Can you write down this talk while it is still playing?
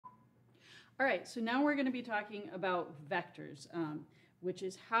All right, so now we're going to be talking about vectors, which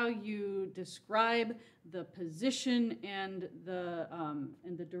is how you describe the position and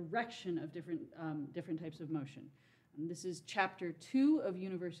the direction of different types of motion. This is chapter 2 of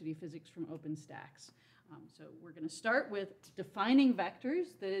University Physics from OpenStax. So we're going to start with defining vectors.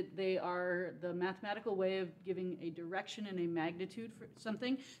 They are the mathematical way of giving a direction and a magnitude for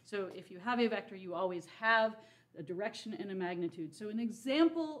something. So if you have a vector, you always have a direction and a magnitude. So an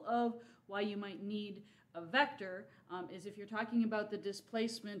example of why you might need a vector is if you're talking about the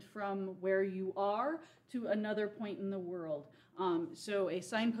displacement from where you are to another point in the world. So a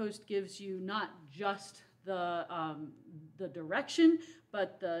signpost gives you not just the direction,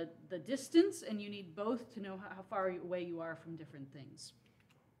 but the distance, and you need both to know how far away you are from different things.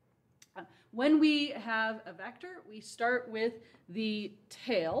 When we have a vector, we start with the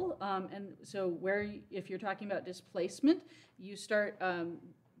tail, and so if you're talking about displacement, you start,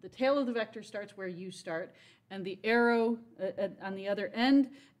 the tail of the vector starts where you start, and the arrow on the other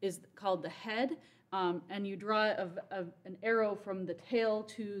end is called the head, and you draw an arrow from the tail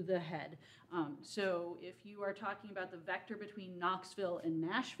to the head. So if you are talking about the vector between Knoxville and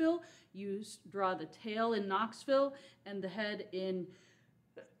Nashville, you draw the tail in Knoxville and the head in,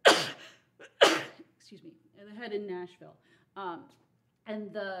 excuse me, and the head in Nashville.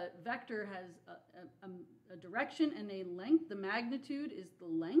 And the vector has a direction and a length. The magnitude is the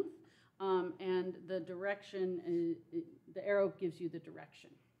length, and the direction, the arrow gives you the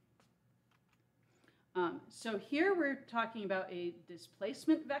direction. So here we're talking about a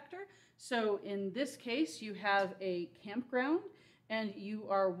displacement vector. So in this case, you have a campground, and you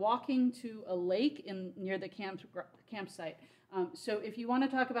are walking to a lake near the campsite. So if you want to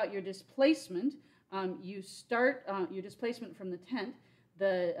talk about your displacement, you start your displacement from the tent.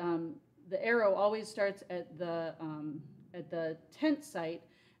 The arrow always starts at the tent site,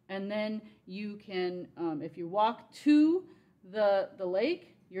 and then you can, if you walk to the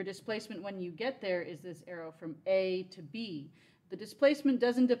lake, your displacement when you get there is this arrow from A to B. The displacement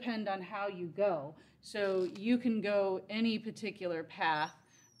doesn't depend on how you go, so you can go any particular path,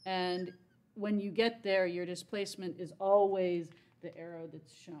 and when you get there, your displacement is always the arrow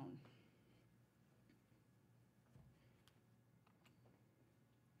that's shown.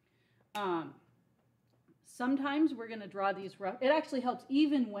 Sometimes we're going to draw these rough. It actually helps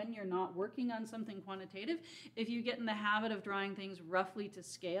even when you're not working on something quantitative if you get in the habit of drawing things roughly to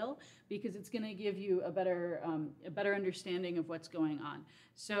scale, because it's going to give you a better understanding of what's going on.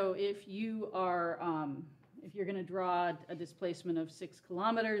 So if you are if you're going to draw a displacement of 6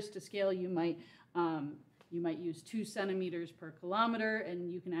 kilometers to scale, you might use 2 centimeters per kilometer,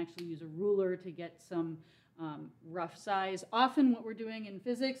 and you can actually use a ruler to get some rough size. Often what we're doing in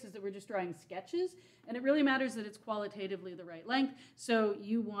physics is that we're just drawing sketches, and it really matters that it's qualitatively the right length. So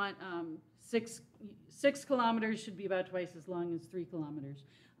you want 6 kilometers should be about twice as long as 3 kilometers.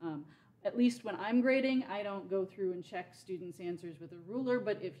 At least when I'm grading, I don't go through and check students' answers with a ruler,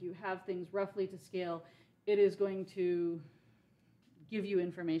 but if you have things roughly to scale, it is going to give you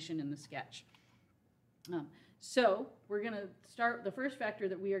information in the sketch. So we're going to start, the first factor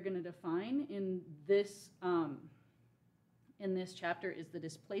that we are going to define in this chapter is the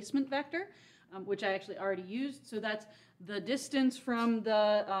displacement vector, which I actually already used. So that's the distance from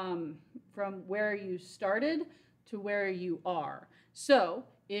where you started to where you are. So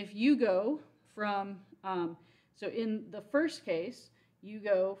if you go from, so in the first case, you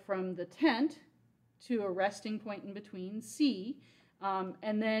go from the tent to a resting point in between, C,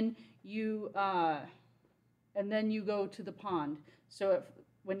 and then you go to the pond. So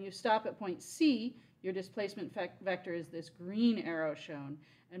when you stop at point C, your displacement vector is this green arrow shown.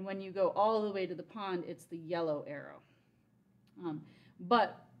 And when you go all the way to the pond, it's the yellow arrow.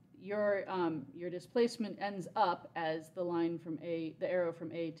 But your displacement ends up as the line from the arrow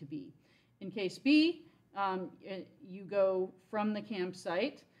from A to B. In case B, you go from the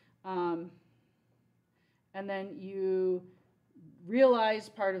campsite, and then you realize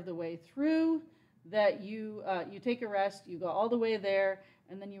part of the way through that you take a rest, you go all the way there,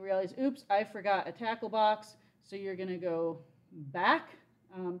 and then you realize, oops, I forgot a tackle box, so you're going to go back,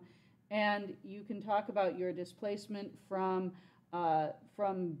 and you can talk about your displacement from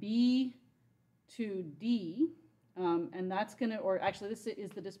B to D, and that's going to, or actually this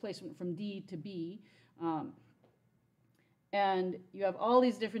is the displacement from D to B, and you have all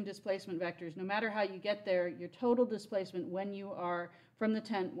these different displacement vectors. No matter how you get there, your total displacement when you are from the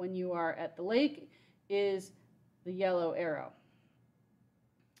tent, when you are at the lake, is the yellow arrow.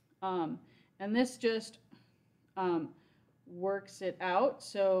 And this just works it out.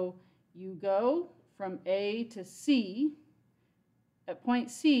 So you go from A to C at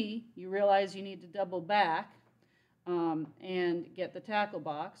point C, you realize you need to double back and get the tackle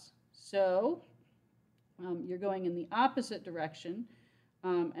box. So you're going in the opposite direction,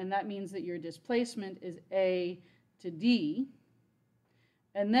 and that means that your displacement is A to D.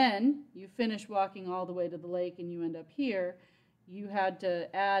 And then you finish walking all the way to the lake and you end up here. You had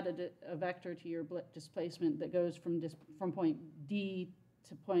to add a vector to your displacement that goes from point D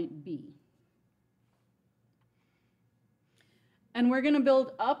to point B. And we're going to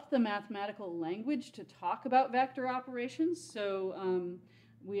build up the mathematical language to talk about vector operations. So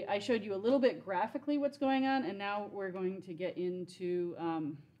I showed you a little bit graphically what's going on, and now we're going to get into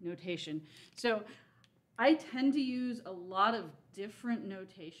notation. So I tend to use a lot of different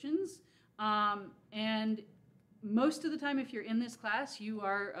notations, and most of the time if you're in this class, you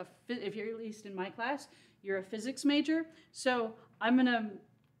are, if you're at least in my class, you're a physics major. So I'm going to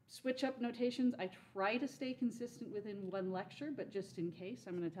switch up notations. I try to stay consistent within one lecture, but just in case,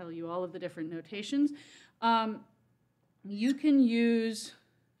 I'm going to tell you all of the different notations. You can use,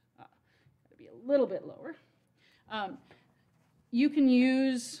 gotta be a little bit lower. You can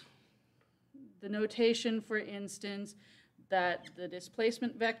use the notation, for instance, that the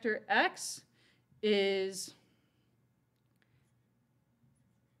displacement vector x is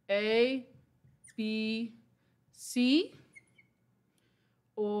A, B, C,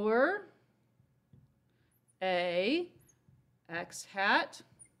 or A, x hat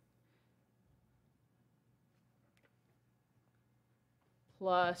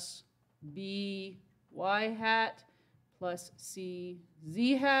plus B, y hat plus C,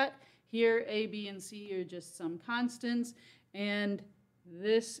 z hat. Here, A, B, and C are just some constants, and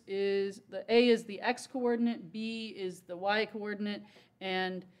this is, the A is the x coordinate, B is the y coordinate,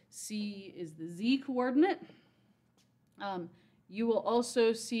 and C is the z coordinate. You will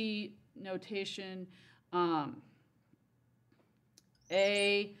also see notation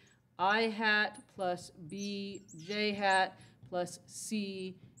A, I hat plus B, j hat plus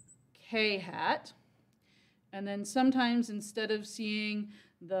C, k hat. And then sometimes instead of seeing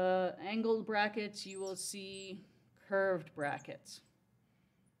the angled brackets, you will see curved brackets.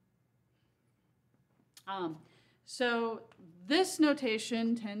 So this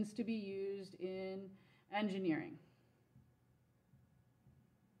notation tends to be used in engineering.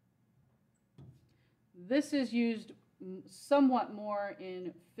 This is used somewhat more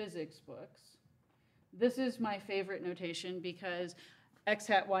in physics books. This is my favorite notation because x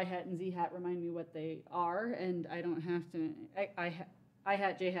hat, y hat, and z hat remind me what they are, and I don't have to, I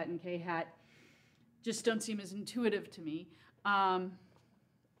hat, j hat, and k hat just don't seem as intuitive to me. I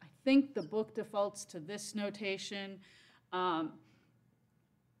think the book defaults to this notation. A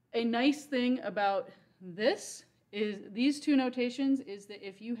nice thing about this is these two notations is that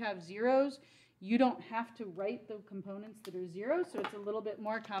if you have zeros, you don't have to write the components that are zeros, so it's a little bit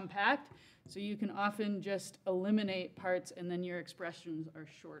more compact. So you can often just eliminate parts and then your expressions are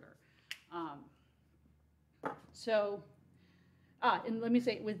shorter. And let me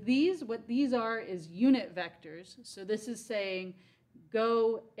say, with these, what these are is unit vectors. So this is saying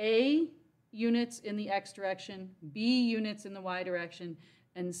go A units in the x direction, B units in the y direction,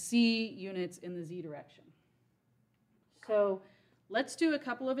 and C units in the z direction. So let's do a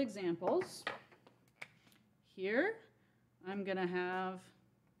couple of examples. Here, I'm going to have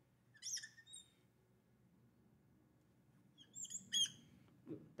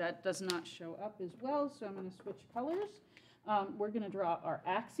that does not show up as well, so I'm going to switch colors. We're going to draw our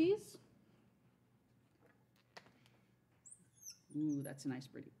axes. Ooh, that's a nice,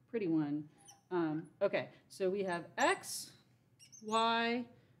 pretty one. Okay, so we have x, y,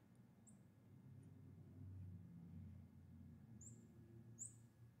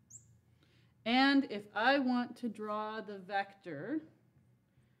 and if I want to draw the vector,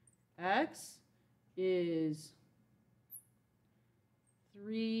 x is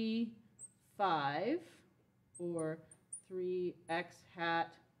 3, 5, or 3x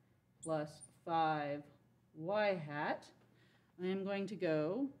hat plus 5y hat, I am going to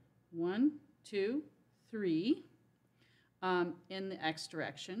go 1, 2, 3 in the x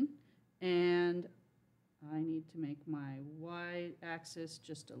direction, and I need to make my y-axis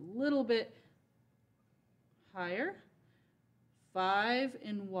just a little bit higher. 5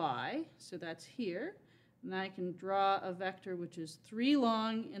 in y, so that's here. And I can draw a vector which is 3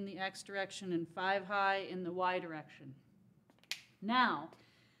 long in the x direction and 5 high in the y direction. Now,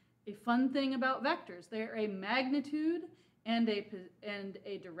 a fun thing about vectors, they're a magnitude and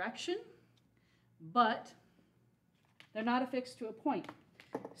a direction, but they're not affixed to a point.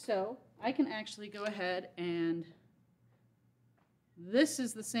 So I can actually go ahead and this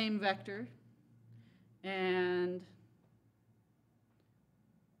is the same vector, and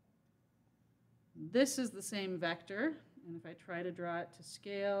this is the same vector, and if I try to draw it to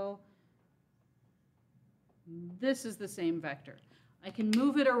scale, this is the same vector. I can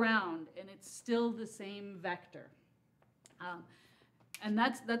move it around, and it's still the same vector. And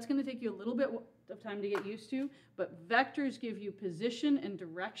that's going to take you a little bit of time to get used to, but vectors give you position and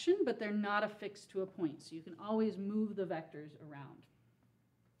direction, but they're not affixed to a point, so you can always move the vectors around.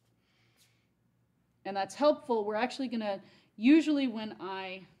 And that's helpful. We're actually going to, usually when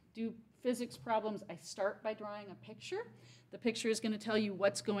I do physics problems, I start by drawing a picture. The picture is going to tell you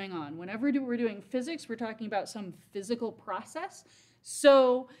what's going on. Whenever we're doing physics, we're talking about some physical process.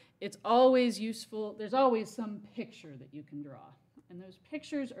 So it's always useful. There's always some picture that you can draw. And those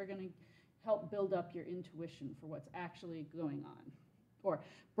pictures are going to help build up your intuition for what's actually going on. Or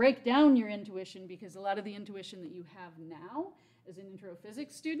break down your intuition, because a lot of the intuition that you have now as an intro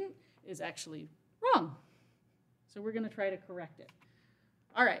physics student is actually wrong. So we're going to try to correct it.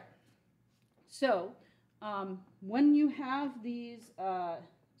 All right. So when you have these,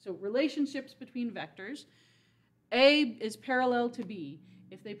 so relationships between vectors, A is parallel to B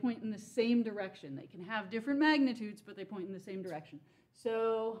if they point in the same direction. They can have different magnitudes, but they point in the same direction.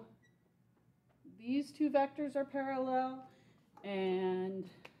 So these two vectors are parallel, and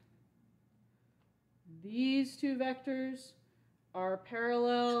these two vectors are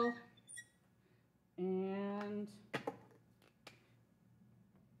parallel, and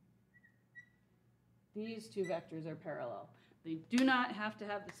these two vectors are parallel. They do not have to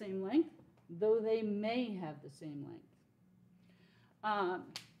have the same length, though they may have the same length.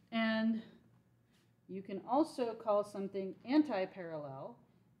 And you can also call something anti-parallel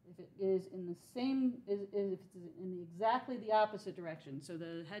if it is in the same, if it's in exactly the opposite direction. So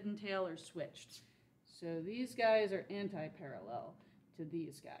the head and tail are switched. So these guys are anti-parallel to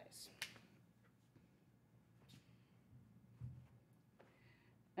these guys.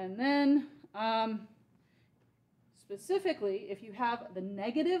 And then specifically, if you have the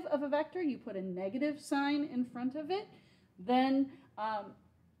negative of a vector, you put a negative sign in front of it, then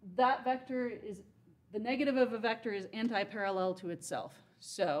that vector is, the negative of a vector is anti-parallel to itself.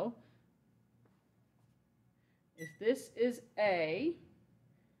 So if this is A,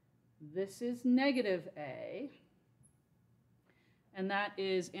 this is negative A, and that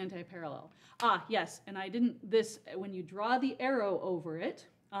is anti-parallel. Ah, yes, and I didn't, this, when you draw the arrow over it,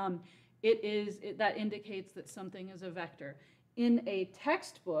 that indicates that something is a vector. In a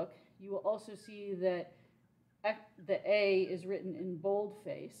textbook, you will also see that the A is written in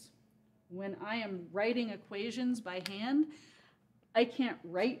boldface. When I am writing equations by hand, I can't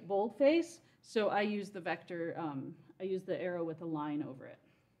write boldface, so I use the vector, I use the arrow with a line over it.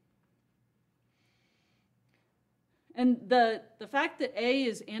 And the fact that A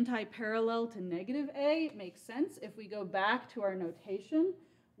is anti-parallel to negative A makes sense if we go back to our notation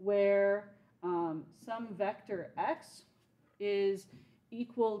where some vector x is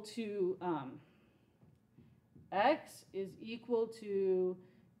equal to x is equal to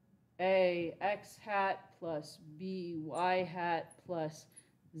a x hat plus b y hat plus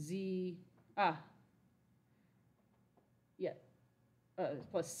z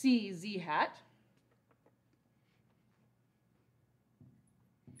plus c z hat.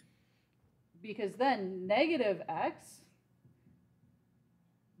 Because then negative x,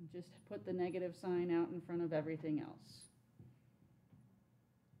 just put the negative sign out in front of everything else.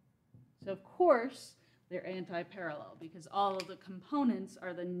 So of course, they're anti-parallel because all of the components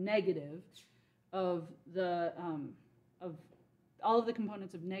are the negative of the, all of the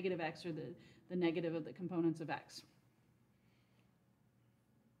components of negative x are the negative of the components of x.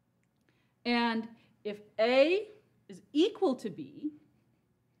 And if A is equal to B,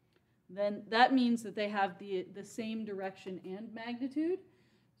 then that means that they have the same direction and magnitude.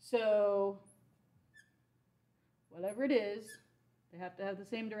 So whatever it is, they have to have the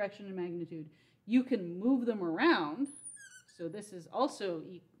same direction and magnitude. You can move them around. So this is also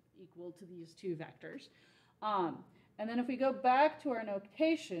equal to these two vectors. And then if we go back to our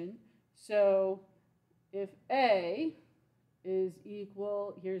notation, so if A is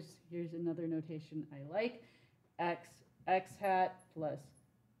equal, here's another notation I like, x hat plus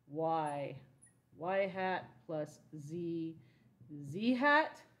y hat plus z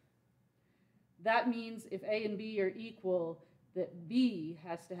hat. That means if A and B are equal, that B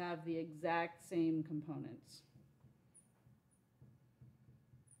has to have the exact same components.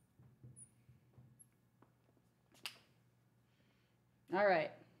 All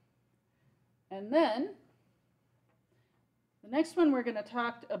right. And then the next one we're going to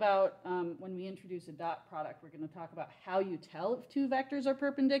talk about when we introduce a dot product, we're going to talk about how you tell if two vectors are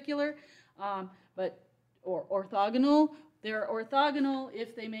perpendicular or orthogonal, They're orthogonal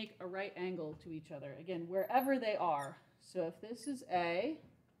if they make a right angle to each other. Again, wherever they are. So if this is A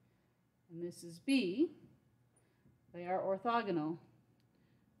and this is B, they are orthogonal,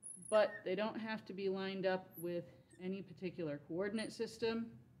 but they don't have to be lined up with any particular coordinate system,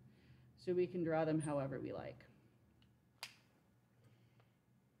 so we can draw them however we like.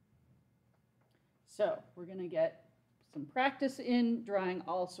 So we're going to get some practice in drawing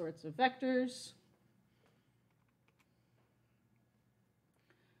all sorts of vectors.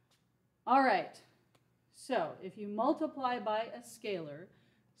 All right, so if you multiply by a scalar,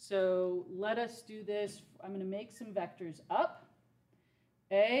 so let us do this. I'm going to make some vectors up.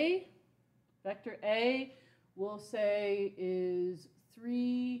 Vector A, we'll say is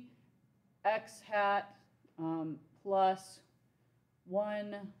 3x hat plus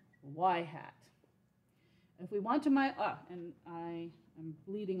 1y hat. If we want to and I am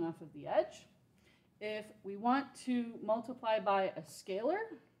bleeding off of the edge. If we want to multiply by a scalar,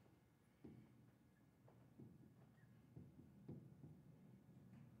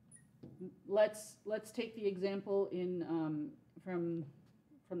 let's take the example in from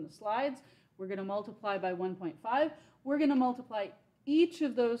the slides. We're going to multiply by 1.5. We're going to multiply each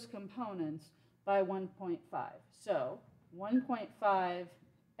of those components by 1.5. So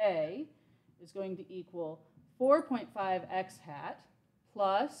 1.5a is going to equal 4.5x hat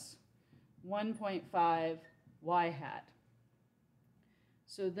plus 1.5y hat.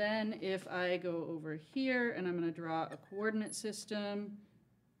 So then if I go over here and I'm going to draw a coordinate system,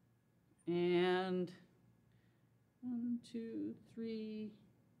 and 1, 2, 3.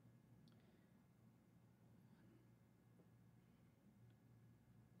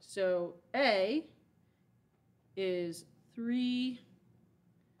 So A is 3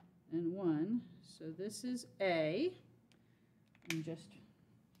 and 1. So this is A. And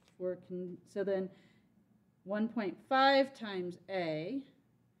so then 1.5 times A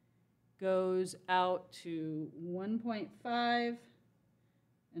goes out to 1.5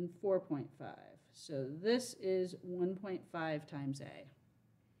 and 4.5. So this is 1.5 times A.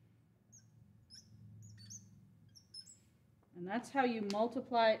 And that's how you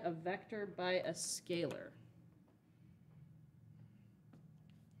multiply a vector by a scalar.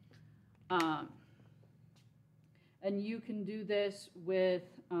 And you can do this with,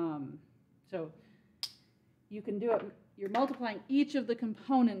 so you can do it, you're multiplying each of the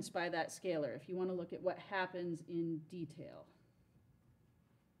components by that scalar if you want to look at what happens in detail.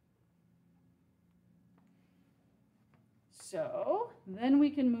 So then we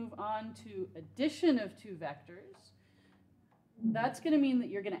can move on to addition of two vectors. That's going to mean that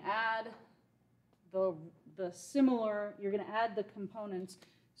you're going to add you're going to add the components.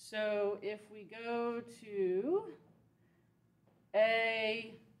 So if we go to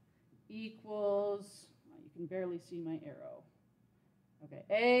A equals, you can barely see my arrow. Okay,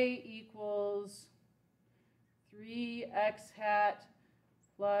 A equals 3x hat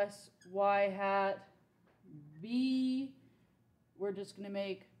plus y hat. B, we're just going to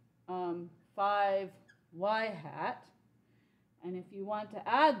make 5y hat. And if you want to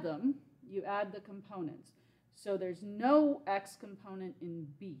add them, you add the components. So there's no x component in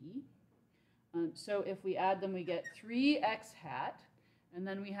B. So if we add them, we get 3x hat. And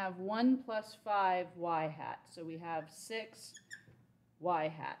then we have 1 plus 5y hat. So we have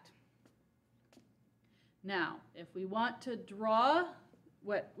 6y hat. Now, if we want to draw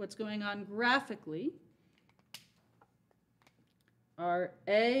what's going on graphically, our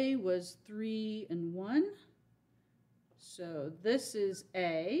A was 3 and 1. So this is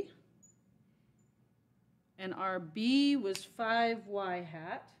A. And our B was 5y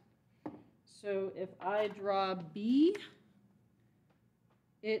hat. So if I draw B,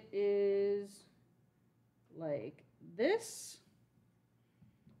 it is like this.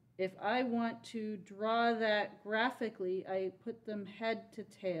 If I want to draw that graphically, I put them head to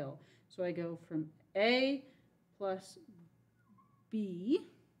tail. So I go from A plus B,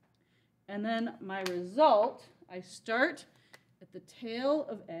 and then my result, I start at the tail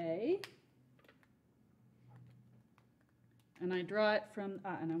of A, and I draw it from,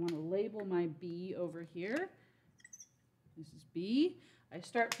 and I want to label my B over here. This is B. I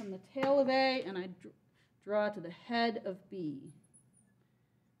start from the tail of A, and I draw to the head of B.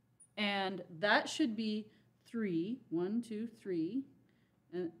 And that should be 3, 1, 2, 3,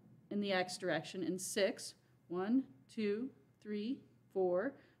 in the x direction, and 6, 1, 2, 3,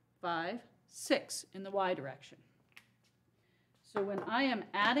 4, 5, 6 in the y direction. So when I am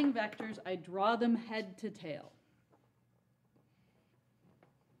adding vectors, I draw them head to tail.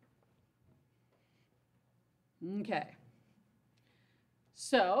 Okay.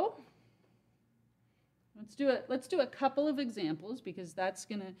 So Let's do a couple of examples because this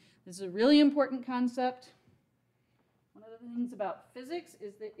is a really important concept. One of the things about physics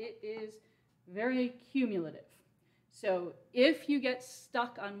is that it is very cumulative. So if you get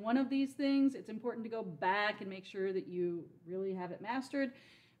stuck on one of these things, it's important to go back and make sure that you really have it mastered,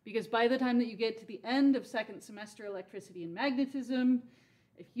 because by the time that you get to the end of second semester electricity and magnetism,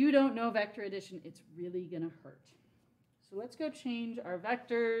 if you don't know vector addition, it's really going to hurt. So let's go change our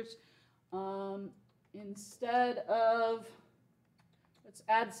vectors. Instead of,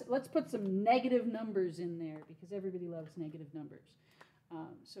 let's put some negative numbers in there because everybody loves negative numbers.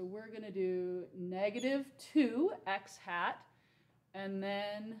 So we're going to do -2 x hat, and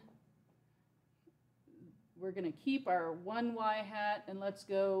then we're going to keep our 1 y hat, and let's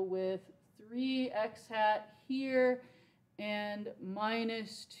go with 3 x hat here and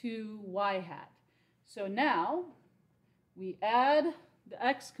 -2 y hat. So now we add the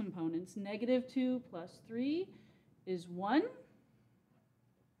x components. -2 plus 3 is 1.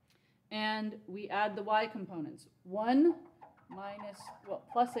 And we add the y components. 1 minus, well,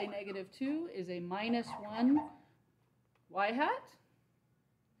 plus a -2 is a -1 y hat.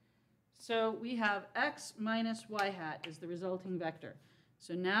 So we have x minus y hat is the resulting vector.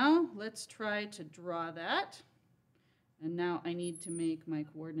 So now let's try to draw that. And now I need to make my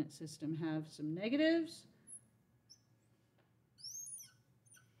coordinate system have some negatives.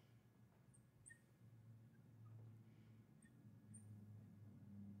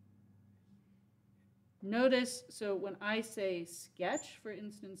 Notice, so when I say sketch, for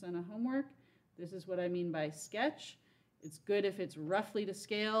instance, on a homework, this is what I mean by sketch. It's good if it's roughly to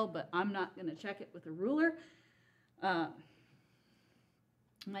scale, but I'm not going to check it with a ruler.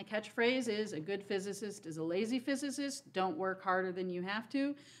 My catchphrase is, a good physicist is a lazy physicist. Don't work harder than you have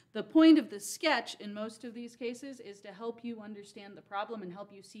to. The point of the sketch in most of these cases is to help you understand the problem and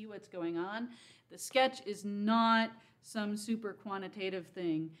help you see what's going on. The sketch is not some super quantitative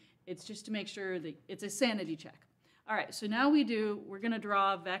thing. It's just to make sure that it's a sanity check. All right, so now we're going to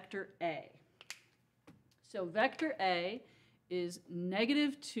draw vector A. So vector A is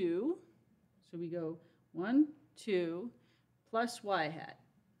 -2. So we go 1, 2, plus y hat.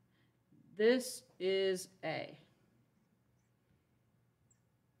 This is A.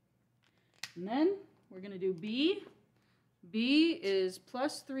 And then we're going to do B. B is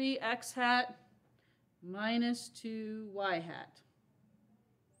plus 3 x hat minus 2 y hat.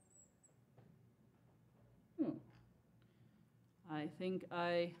 I think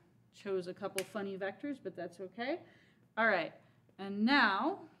I chose a couple funny vectors, but that's okay. All right, and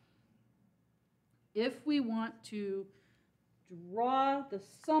now if we want to draw the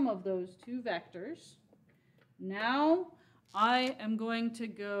sum of those two vectors, now I am going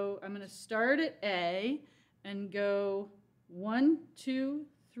to start at A and go 1, 2,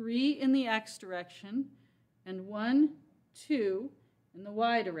 3 in the x direction and 1, 2 in the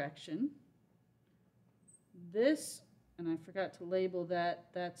y direction. This, and I forgot to label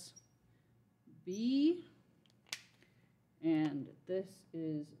that, that's B, and this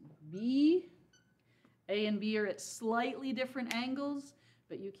is B. A and B are at slightly different angles,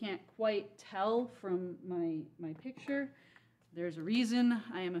 but you can't quite tell from my picture. There's a reason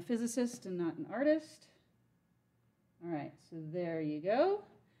I am a physicist and not an artist. All right, so there you go.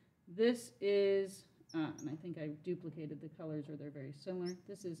 This is, and I think I duplicated the colors or they're very similar.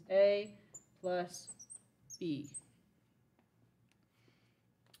 This is A plus B.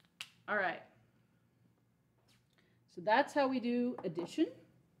 All right. So that's how we do addition.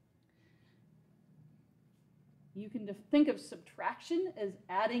 You can think of subtraction as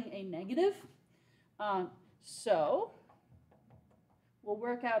adding a negative. So we'll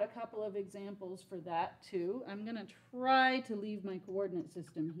work out a couple of examples for that too. I'm going to try to leave my coordinate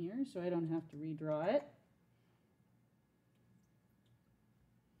system here so I don't have to redraw it.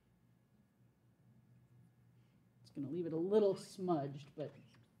 It's going to leave it a little smudged, but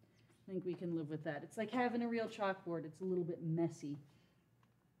I think we can live with that. It's like having a real chalkboard. It's a little bit messy.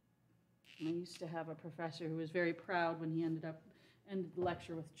 I used to have a professor who was very proud when he ended the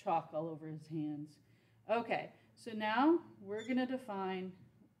lecture with chalk all over his hands. Okay, so now we're going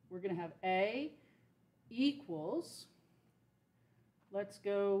to have A equals, let's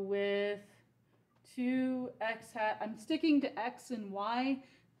go with 2x hat. I'm sticking to x and y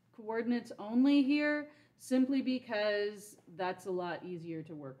coordinates only here, simply because that's a lot easier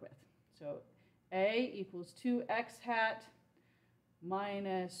to work with. So A equals 2x hat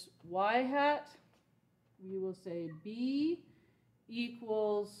minus y hat. We will say B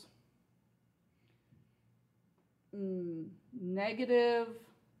equals negative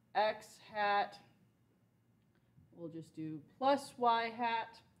x hat. We'll just do plus y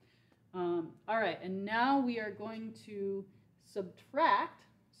hat All right, and now we are going to subtract.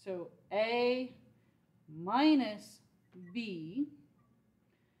 So A minus B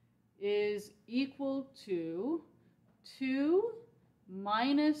is equal to 2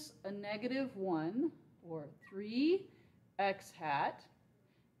 minus a negative 1, or 3x hat,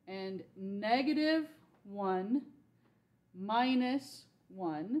 and negative 1 minus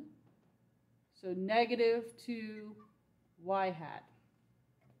 1, so negative 2y hat.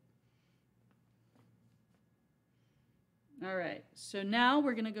 All right, so now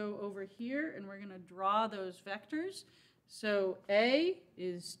we're going to go over here and we're going to draw those vectors. So A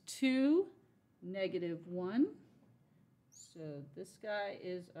is 2, negative 1. So this guy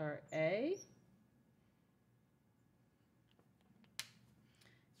is our A.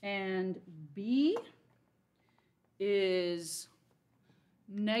 And B is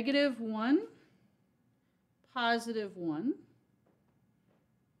negative 1, positive 1.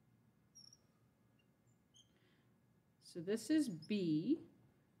 So this is B.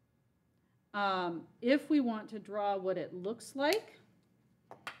 If we want to draw what it looks like,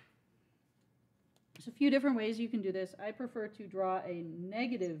 there's a few different ways you can do this. I prefer to draw a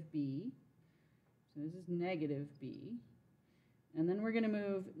negative B. So this is negative B. And then we're going to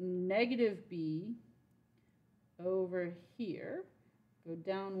move negative B over here. Go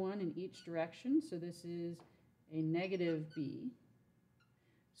down 1 in each direction. So this is a negative B.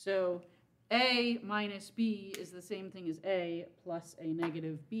 So A minus B is the same thing as A plus a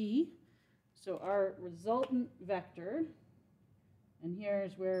negative B. So our resultant vector, and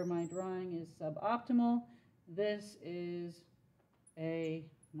here's where my drawing is suboptimal, this is A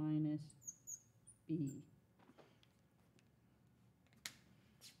minus B.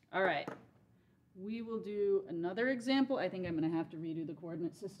 All right, we will do another example. I think I'm going to have to redo the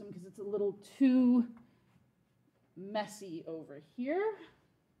coordinate system because it's a little too messy over here.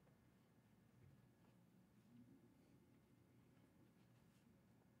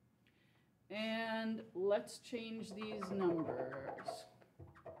 And let's change these numbers.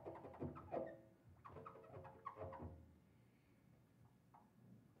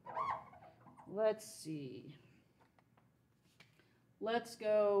 Let's see. Let's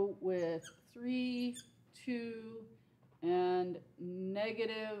go with 3, 2, and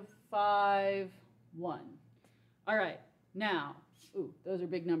negative 5, 1. All right, now, those are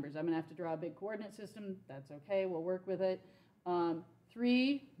big numbers. I'm going to have to draw a big coordinate system. That's okay, we'll work with it.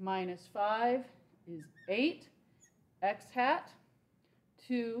 3 minus 5 is 8, x hat.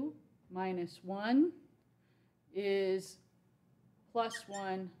 2 minus 1 is plus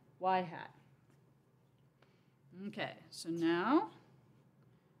 1, y hat. Okay, so now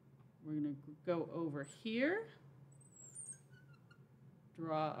we're going to go over here,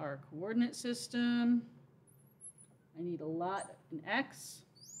 draw our coordinate system. I need a lot in x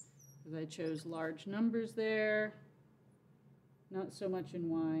because I chose large numbers there. Not so much in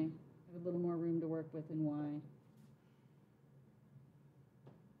y. I have a little more room to work with in y.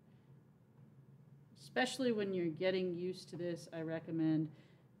 Especially when you're getting used to this, I recommend,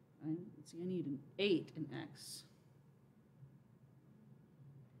 I need an 8 in x.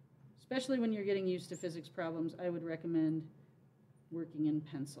 Especially when you're getting used to physics problems, I would recommend working in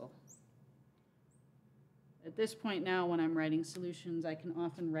pencil. At this point now, when I'm writing solutions, I can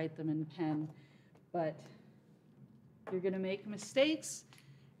often write them in pen, but you're going to make mistakes,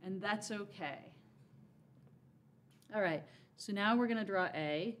 and that's okay. All right, so now we're going to draw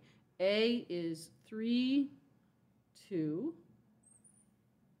A. A is 3, 2.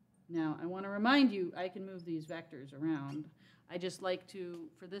 Now, I want to remind you, I can move these vectors around. I just like to,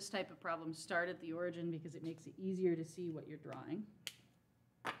 for this type of problem, start at the origin because it makes it easier to see what you're drawing.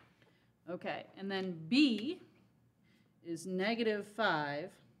 Okay, and then B is negative 5,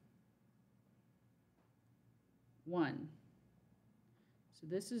 1. So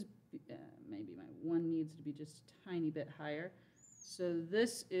this is, maybe my 1 needs to be just a tiny bit higher. So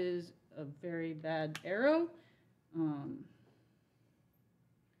this is a very bad arrow. We're going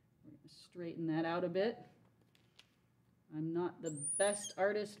to straighten that out a bit. I'm not the best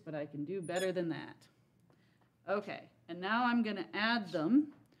artist, but I can do better than that. Okay, and now I'm going to add them,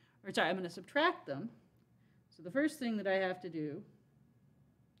 or sorry, I'm going to subtract them. So the first thing that I have to do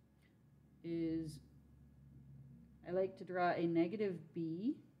is I like to draw a negative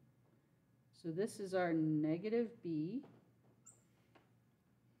b. So this is our negative b.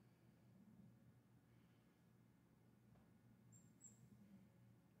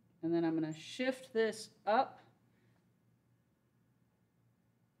 And then I'm going to shift this up.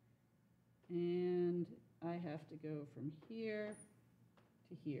 And I have to go from here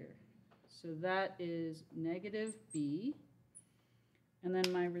to here. So that is negative b. And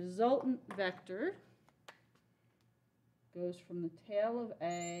then my resultant vector goes from the tail of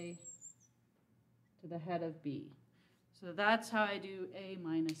A to the head of B. So that's how I do A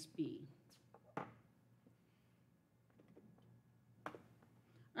minus B.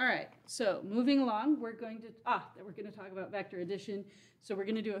 All right, so moving along, we're going to talk about vector addition. So we're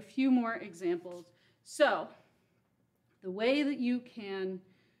going to do a few more examples. So the way that you can,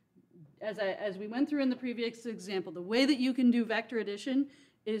 as we went through in the previous example, the way that you can do vector addition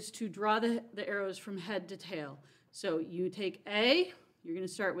is to draw the arrows from head to tail. So you take A, you're going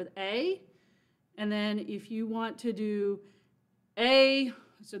to start with A, and then if you want to do A,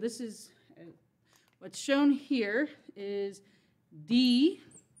 so this is, what's shown here is D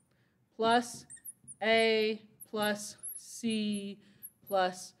plus A plus C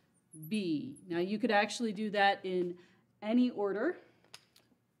plus B. Now you could actually do that in any order,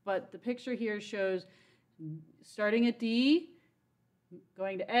 but the picture here shows starting at D,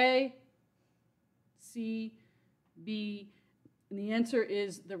 going to A, C, B, and the answer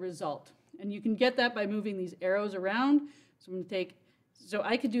is the result. And you can get that by moving these arrows around. So I'm going to take, so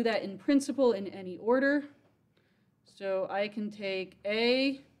I could do that in principle in any order. So I can take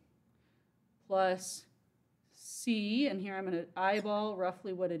A plus C, and here I'm going to eyeball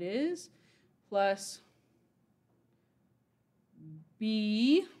roughly what it is, plus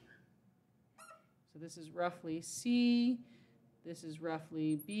B. So this is roughly C, this is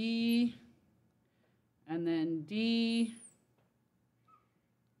roughly B, and then D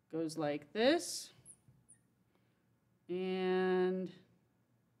goes like this, and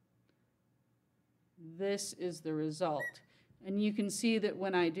this is the result. And you can see that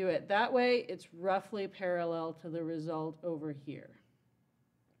when I do it that way, it's roughly parallel to the result over here.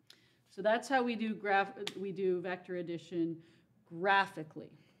 So that's how we do vector addition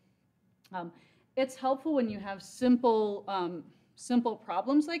graphically. It's helpful when you have simple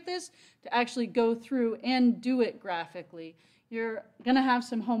problems like this to actually go through and do it graphically. You're going to have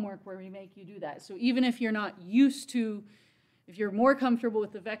some homework where we make you do that. So even if you're not used to, if you're more comfortable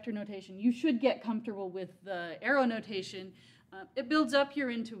with the vector notation, you should get comfortable with the arrow notation. It builds up your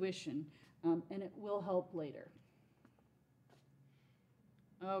intuition, and it will help later.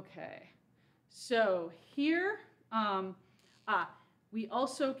 Okay, so here, we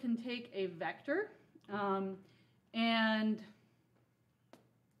also can take a vector, and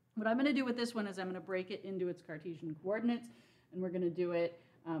what I'm going to do with this one is I'm going to break it into its Cartesian coordinates, and we're going to do it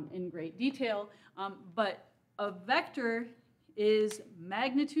in great detail. But a vector is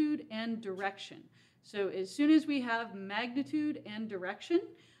magnitude and direction. So as soon as we have magnitude and direction,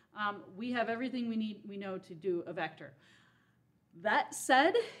 we have everything we know to do a vector. That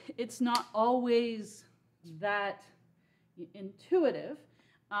said, it's not always that intuitive.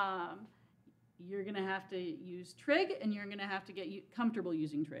 You're going to have to use trig, and you're going to have to get comfortable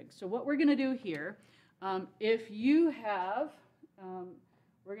using trig. So what we're going to do here, if you have,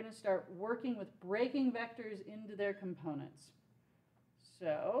 we're going to start working with breaking vectors into their components.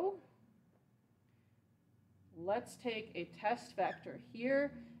 So let's take a test vector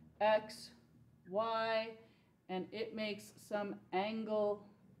here, x, y, and it makes some angle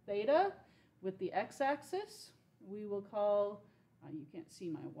theta with the x-axis. We will call, you can't see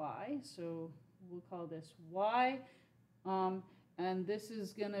my y, so we'll call this y, and this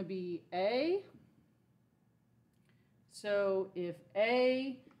is going to be A. So if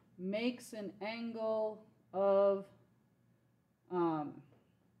A makes an angle of,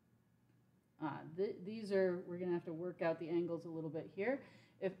 we're going to have to work out the angles a little bit here.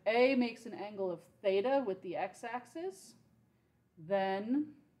 If A makes an angle of theta with the x-axis, then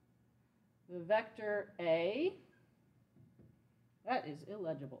the vector A, that is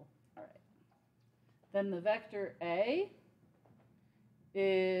illegible. All right. Then the vector A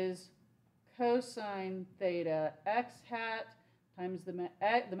is cosine theta x hat times the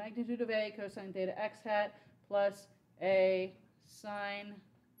magnitude of A cosine theta x hat plus A sine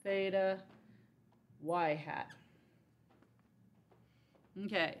theta y hat.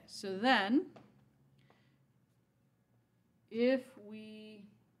 Okay, so then if we,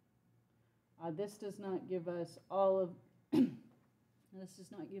 this does not give us all of, this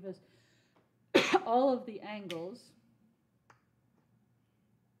does not give us all of the angles.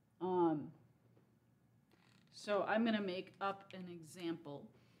 So I'm going to make up an example.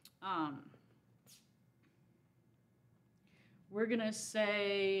 We're going to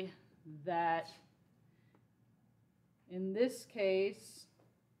say that in this case,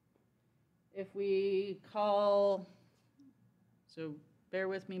 if we call, so bear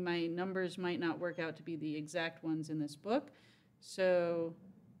with me, my numbers might not work out to be the exact ones in this book. So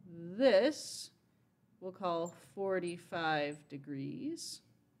this we'll call 45 degrees.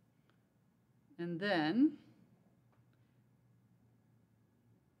 And then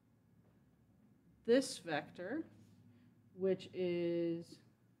this vector, which is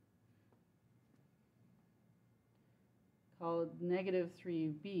called negative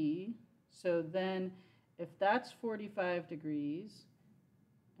 3b. So then if that's 45 degrees,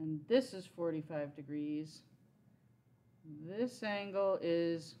 and this is 45 degrees, this angle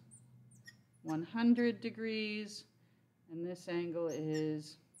is 100 degrees, and this angle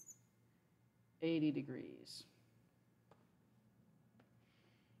is 80 degrees.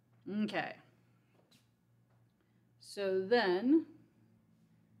 Okay. So then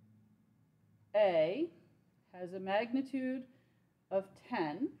A has a magnitude of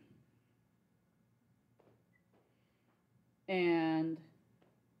 10, and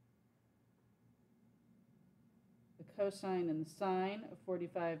the cosine and the sine of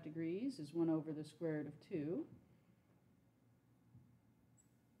 45 degrees is 1 over the square root of 2.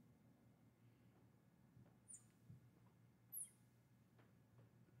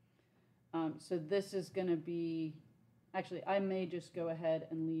 So this is going to be, actually, I may just go ahead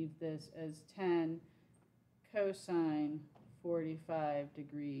and leave this as 10 cosine 45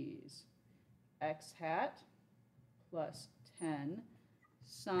 degrees x hat plus 10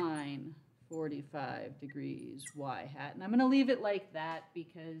 sine 45 degrees y hat. And I'm going to leave it like that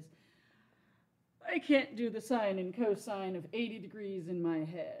because I can't do the sine and cosine of 80 degrees in my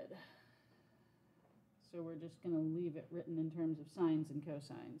head. So we're just going to leave it written in terms of sines and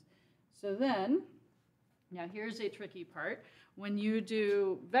cosines. So then, now here's a tricky part. When you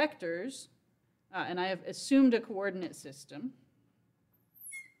do vectors, and I have assumed a coordinate system,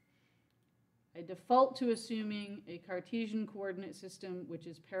 I default to assuming a Cartesian coordinate system which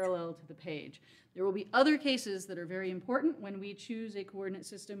is parallel to the page. There will be other cases that are very important when we choose a coordinate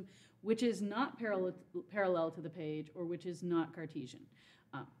system which is not parallel to the page or which is not Cartesian.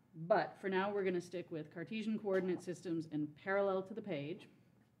 But for now, we're going to stick with Cartesian coordinate systems and parallel to the page.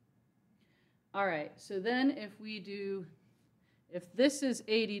 All right, so then if this is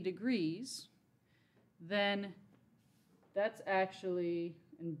 80 degrees, then that's actually,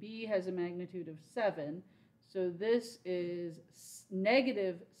 and B has a magnitude of 7, so this is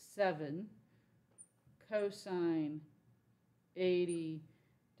negative 7 cosine 80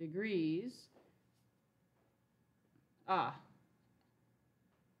 degrees.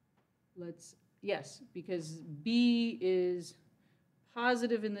 Yes, because B is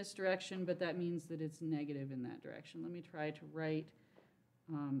positive in this direction, but that means that it's negative in that direction. Let me try to write,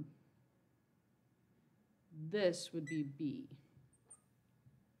 this would be B.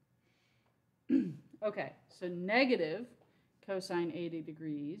 Okay, so negative cosine 80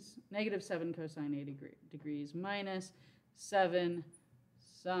 degrees, negative 7 cosine 80 degrees minus 7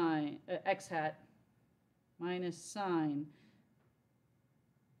 sine, x hat minus sine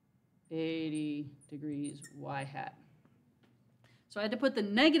 80 degrees y hat. So I had to put the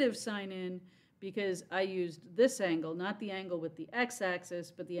negative sign in because I used this angle, not the angle with the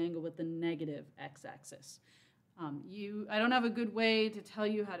x-axis, but the angle with the negative x-axis. I don't have a good way to tell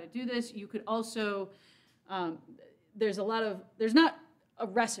you how to do this. You could also, there's not a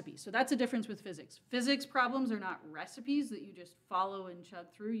recipe. So that's a difference with physics. Physics problems are not recipes that you just follow and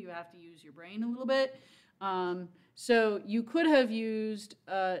chug through. You have to use your brain a little bit. So you could have used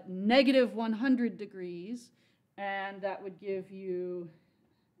negative 100 degrees, and that would give you,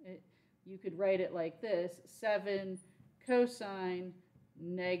 you could write it like this, 7 cosine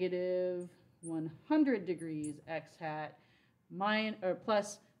negative 100 degrees x hat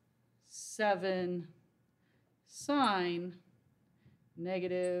plus 7 sine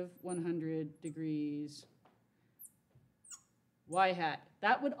negative 100 degrees y hat.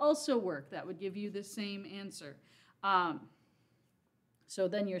 That would also work. That would give you the same answer. So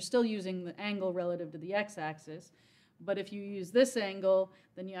then you're still using the angle relative to the x-axis. But if you use this angle,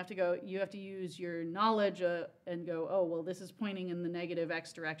 then you have to use your knowledge and go, oh, well, this is pointing in the negative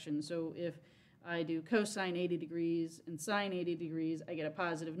x direction. So if I do cosine 80 degrees and sine 80 degrees, I get a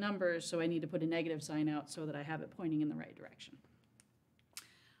positive number, so I need to put a negative sign out so that I have it pointing in the right direction.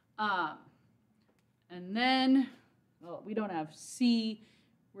 And then, well, we don't have C.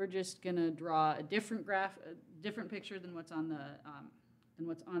 We're just going to draw a different graph, a different picture than what's on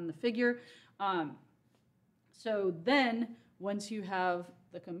the figure. So then, once you have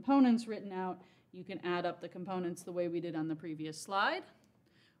the components written out, you can add up the components the way we did on the previous slide.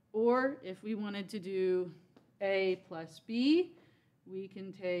 Or if we wanted to do A plus B, we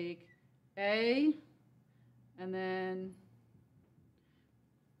can take A and then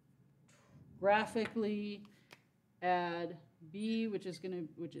graphically add B, which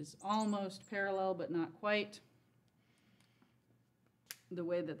is almost parallel but not quite the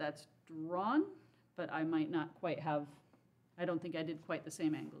way that that's drawn, but I might not quite have, I don't think I did quite the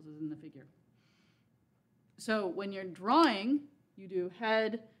same angles as in the figure. So when you're drawing, you do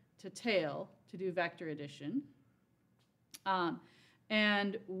head to tail to do vector addition.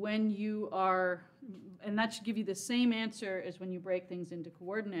 And when you are, and that should give you the same answer as when you break things into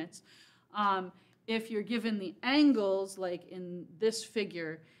coordinates. If you're given the angles, like in this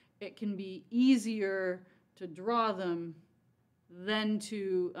figure, it can be easier to draw them than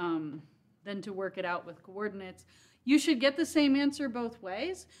to work it out with coordinates. You should get the same answer both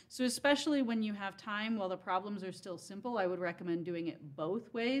ways. So especially when you have time while the problems are still simple, I would recommend doing it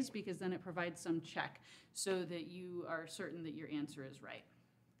both ways because then it provides some check so that you are certain that your answer is right.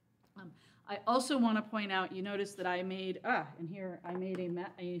 I also want to point out, you notice that I made, and here I made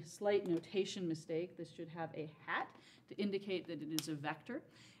a slight notation mistake. This should have a hat to indicate that it is a vector.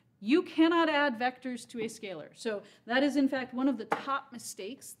 You cannot add vectors to a scalar. So that is, in fact, one of the top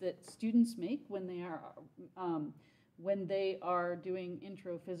mistakes that students make when they are doing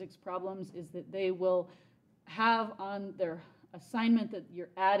intro physics problems, is that they will have on their assignment that you're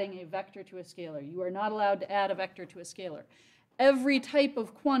adding a vector to a scalar. You are not allowed to add a vector to a scalar. Every type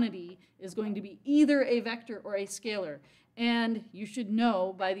of quantity is going to be either a vector or a scalar. And you should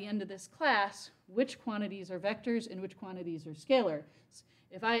know by the end of this class which quantities are vectors and which quantities are scalars.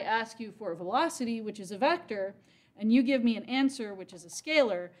 If I ask you for velocity, which is a vector, and you give me an answer which is a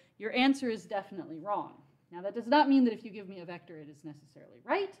scalar, your answer is definitely wrong. Now that does not mean that if you give me a vector it is necessarily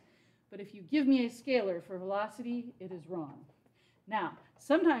right, but if you give me a scalar for velocity, it is wrong. Now,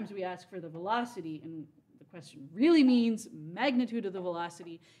 sometimes we ask for the velocity and the question really means magnitude of the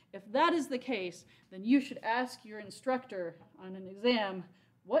velocity. If that is the case, then you should ask your instructor on an exam,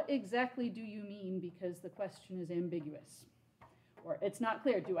 what exactly do you mean because the question is ambiguous? Or it's not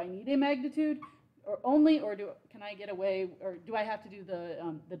clear, do I need a magnitude or only, or can I get away, or do I have to do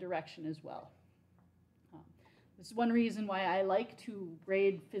the direction as well? This is one reason why I like to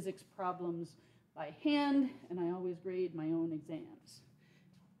grade physics problems by hand, and I always grade my own exams.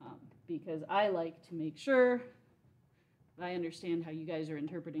 Because I like to make sure I understand how you guys are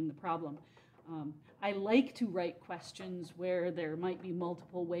interpreting the problem. I like to write questions where there might be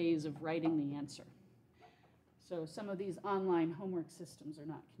multiple ways of writing the answer. So some of these online homework systems are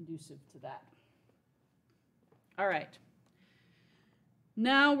not conducive to that. All right.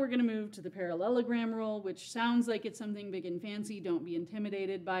 Now we're going to move to the parallelogram rule, which sounds like it's something big and fancy. Don't be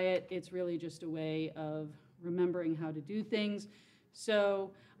intimidated by it. It's really just a way of remembering how to do things.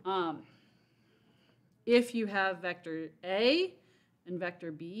 So if you have vector A and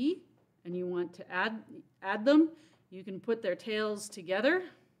vector B and you want to add them, you can put their tails together.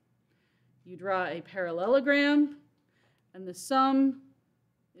 You draw a parallelogram, and the sum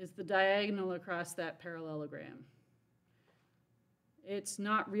is the diagonal across that parallelogram. It's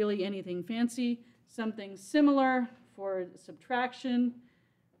not really anything fancy. Something similar for subtraction,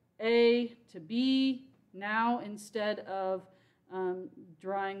 A to B. Now, instead of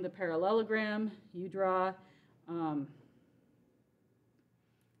drawing the parallelogram, you draw, A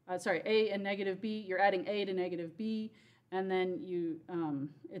and negative B. You're adding A to negative B, and then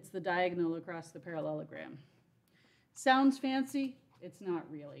it's the diagonal across the parallelogram. Sounds fancy? It's not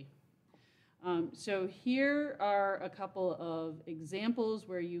really. So here are a couple of examples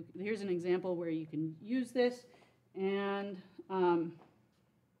where here's an example where you can use this, and I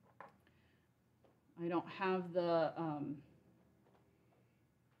don't have the,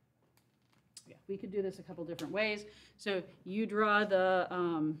 we could do this a couple different ways. So you draw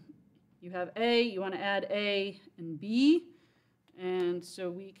you have A, you want to add A and B, and so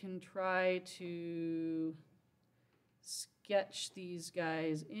we can try to sketch these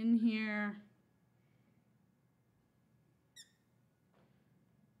guys in here.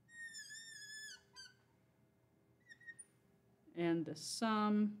 And the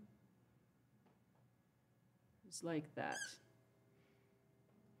sum is like that.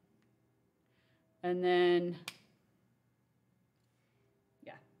 And then,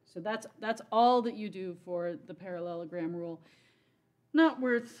 so that's all that you do for the parallelogram rule. Not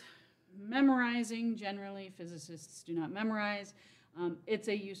worth memorizing. Generally, physicists do not memorize. It's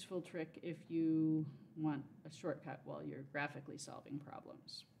a useful trick if you want a shortcut while you're graphically solving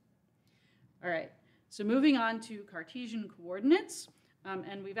problems. All right, so moving on to Cartesian coordinates.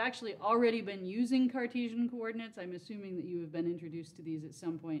 And we've actually already been using Cartesian coordinates. I'm assuming that you have been introduced to these at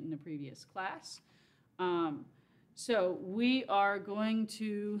some point in a previous class. So we are going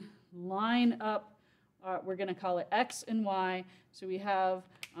to line up, we're going to call it X and Y. So we have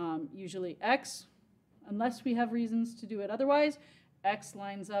usually X unless we have reasons to do it otherwise, x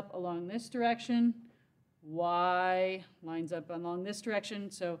lines up along this direction, y lines up along this direction,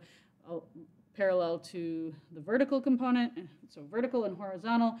 so parallel to the vertical component, so vertical and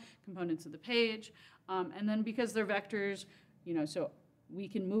horizontal components of the page. And then because they're vectors, you know, so we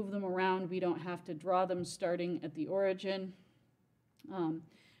can move them around. We don't have to draw them starting at the origin.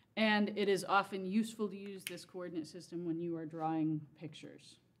 And it is often useful to use this coordinate system when you are drawing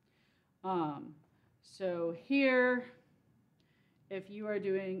pictures. So here, if you are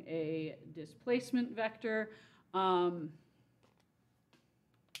doing a displacement vector,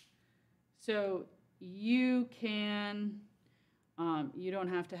 so you can, you don't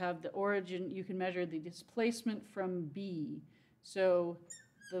have to have the origin, you can measure the displacement from B. So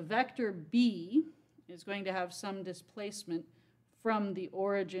the vector B is going to have some displacement from the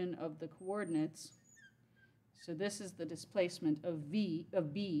origin of the coordinates. So this is the displacement of B.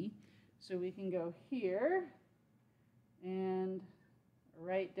 So we can go here and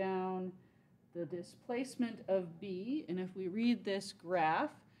write down the displacement of B. And if we read this graph,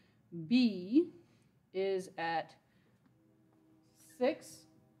 B is at 6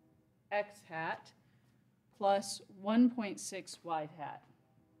 x hat plus 1.6 y hat.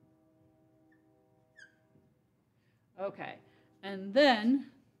 Okay, and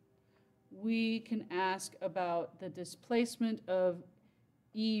then we can ask about the displacement of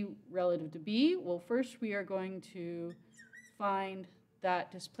E relative to B. Well, first we are going to find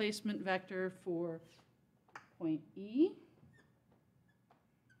that displacement vector for point E.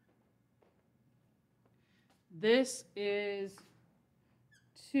 This is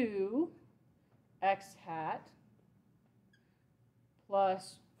 2 x hat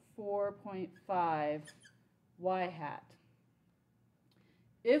plus 4.5 y hat.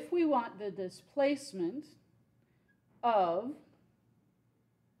 If we want the displacement of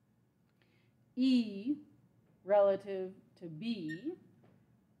E relative to B,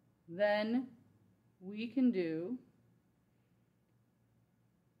 then we can do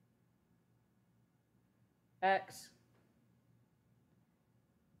x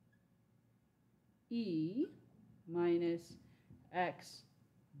E minus x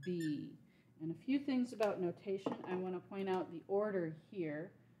B. And a few things about notation. I want to point out the order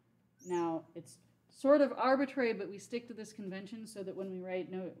here. Now, it's sort of arbitrary, but we stick to this convention so that when we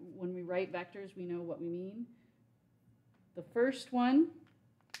write vectors, we know what we mean. The first one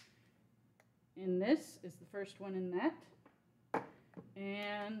in this is the first one in that.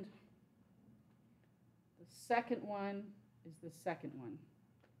 And the second one is the second one.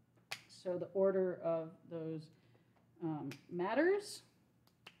 So the order of those matters.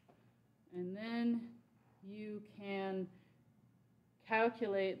 And then you can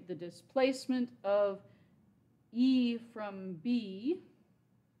calculate the displacement of E from B.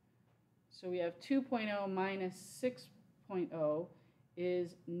 So we have 2.0 minus 6.0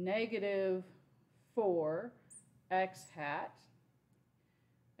 is negative 4 x hat.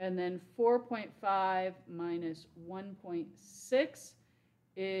 And then 4.5 minus 1.6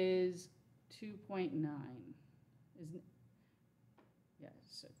 is 2.9. Yeah,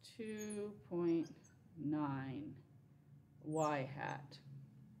 so 2.9 y hat.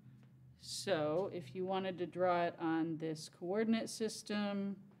 So if you wanted to draw it on this coordinate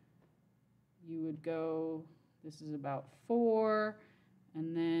system, you would go, this is about 4,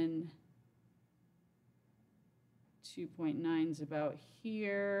 and then 2.9 is about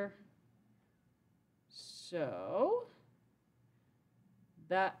here. So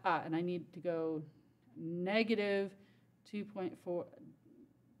that, and I need to go negative 2.4,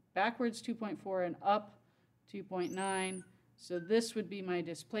 backwards 2.4 and up 2.9. So this would be my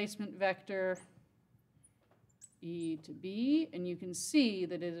displacement vector, E to B, and you can see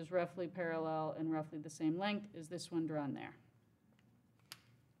that it is roughly parallel and roughly the same length as this one drawn there.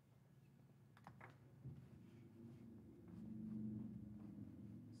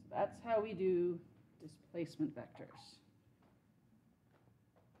 So that's how we do displacement vectors.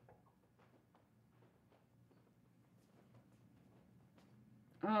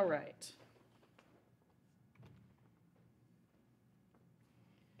 All right.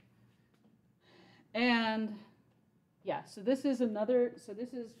 And yeah, so this is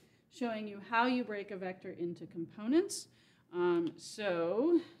showing you how you break a vector into components.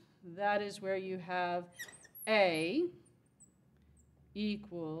 So that is where you have A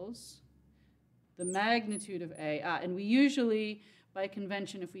equals the magnitude of A. And we usually, by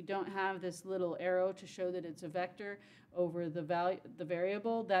convention, if we don't have this little arrow to show that it's a vector over the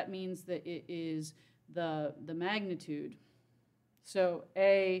variable, that means that it is the magnitude. So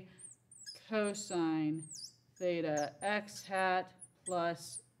A cosine theta x hat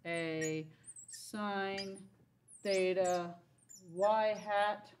plus A sine theta y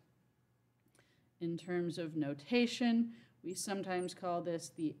hat. In terms of notation, we sometimes call this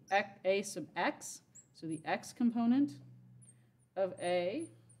the a sub x, so the x component of A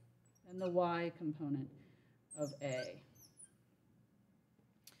and the y component of A.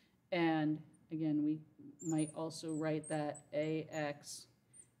 And again, we might also write that AX,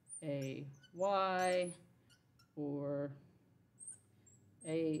 AY, or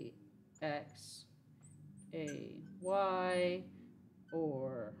AX, AY,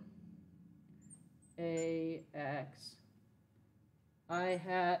 or AX, I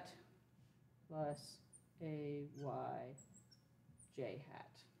hat plus AY, J hat.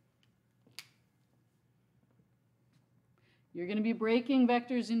 You're going to be breaking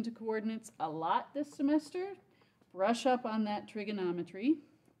vectors into coordinates a lot this semester. Brush up on that trigonometry.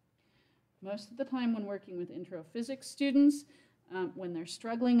 Most of the time when working with intro physics students, when they're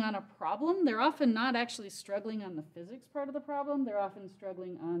struggling on a problem, they're often not actually struggling on the physics part of the problem. They're often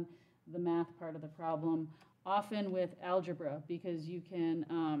struggling on the math part of the problem, often with algebra, because you can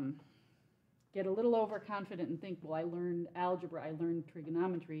get a little overconfident and think, well, I learned algebra, I learned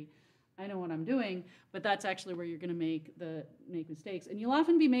trigonometry, I know what I'm doing, but that's actually where you're going to make mistakes. And you'll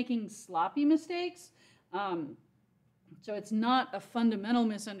often be making sloppy mistakes. So it's not a fundamental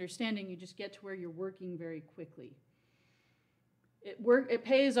misunderstanding. You just get to where you're working very quickly. It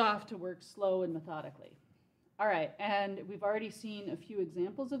pays off to work slow and methodically. All right, and we've already seen a few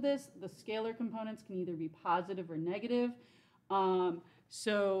examples of this. The scalar components can either be positive or negative.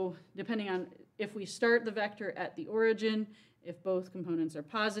 So depending on if we start the vector at the origin, if both components are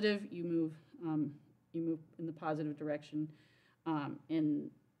positive, you move in the positive direction in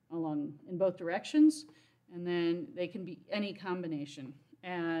both directions, and then they can be any combination.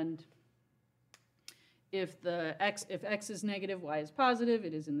 And if x is negative, y is positive,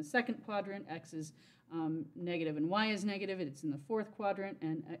 it is in the second quadrant. X is negative and y is negative, it's in the fourth quadrant.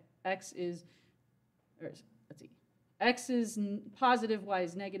 And x is positive, y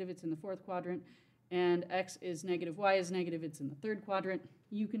is negative, it's in the fourth quadrant. And x is negative, y is negative, it's in the third quadrant.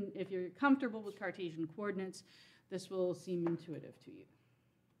 You can, if you're comfortable with Cartesian coordinates, this will seem intuitive to you.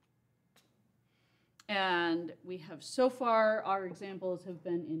 And we have so far, our examples have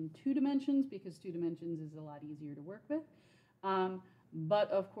been in 2 dimensions because 2 dimensions is a lot easier to work with.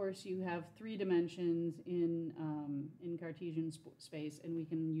 But of course you have 3 dimensions in Cartesian space, and we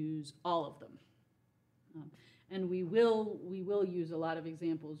can use all of them. And we will use a lot of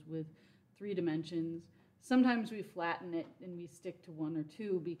examples with 3 dimensions. Sometimes we flatten it and we stick to 1 or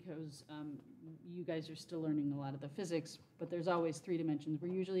 2 because you guys are still learning a lot of the physics, but there's always 3 dimensions.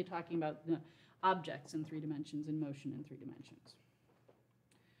 We're usually talking about the objects in 3 dimensions and motion in 3 dimensions.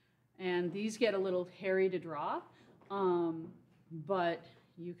 And these get a little hairy to draw, but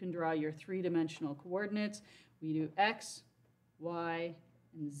you can draw your 3-dimensional coordinates. We do x, y,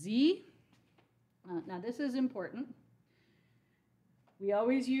 and z. Now this is important. We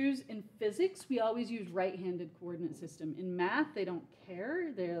always use, in physics, we always use right-handed coordinate system. In math, they don't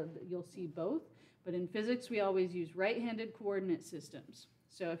care. You'll see both. But in physics, we always use right-handed coordinate systems.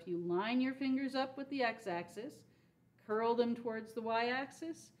 So if you line your fingers up with the x-axis, curl them towards the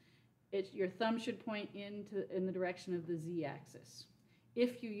y-axis, your thumb should point in the direction of the z-axis.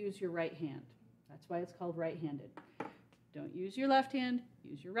 If you use your right hand. That's why it's called right-handed. Don't use your left hand,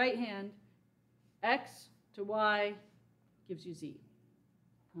 use your right hand. X to y gives you z.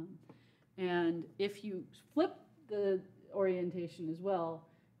 And if you flip the orientation as well,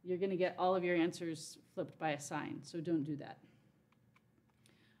 you're going to get all of your answers flipped by a sign, so don't do that.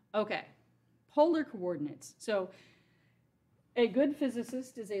 Okay, polar coordinates. So a good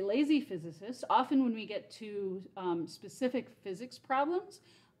physicist is a lazy physicist. Often when we get to specific physics problems,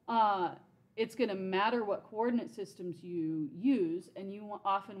 it's going to matter what coordinate systems you use, and you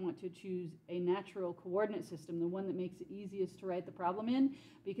often want to choose a natural coordinate system, the one that makes it easiest to write the problem in,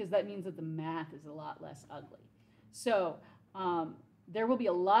 because that means that the math is a lot less ugly. So there will be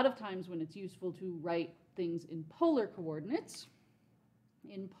a lot of times when it's useful to write things in polar coordinates.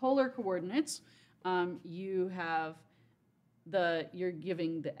 In polar coordinates, you're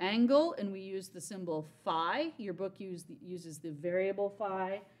giving the angle, and we use the symbol phi. Your book uses the variable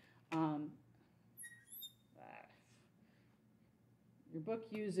phi. Your book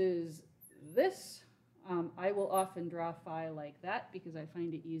uses this. I will often draw phi like that because I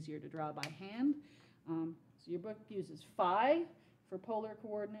find it easier to draw by hand. So your book uses phi for polar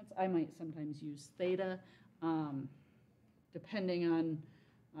coordinates. I might sometimes use theta, depending on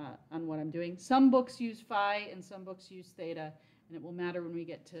what I'm doing. Some books use phi and some books use theta, and it will matter when we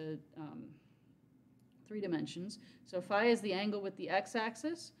get to 3 dimensions. So phi is the angle with the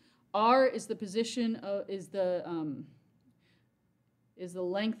x-axis. R is the position of, is the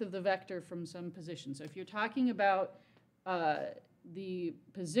length of the vector from some position. So if you're talking about the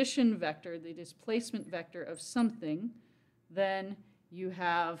position vector, the displacement vector of something, then you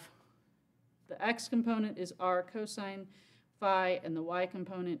have the x component is r cosine phi, and the y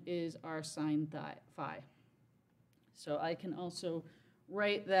component is r sine phi. So I can also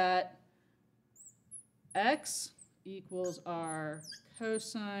write that x equals r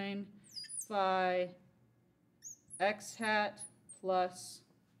cosine phi x hat plus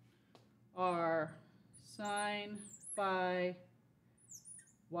r sine phi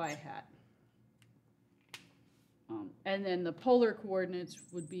y hat. And then the polar coordinates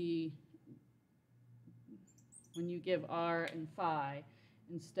would be when you give r and phi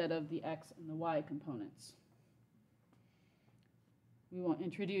instead of the x and the y components. We won't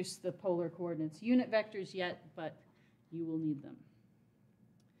introduce the polar coordinates unit vectors yet, but you will need them.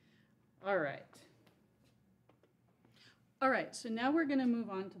 All right. All right, so now we're going to move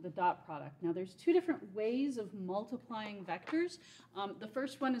on to the dot product. Now there's two different ways of multiplying vectors. The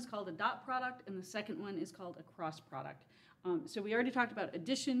first one is called a dot product, and the second one is called a cross product. So we already talked about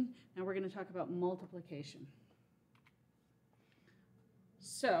addition. Now we're going to talk about multiplication.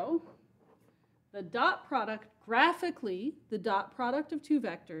 So the dot product, graphically, the dot product of two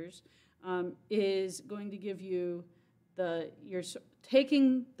vectors is going to give you you're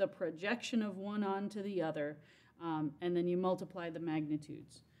taking the projection of one onto the other, and then you multiply the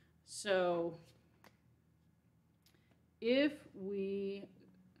magnitudes. So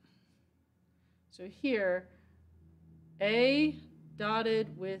so here, A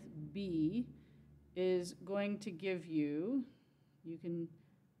dotted with B is going to give you,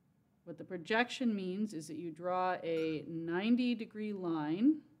 what the projection means is that you draw a 90-degree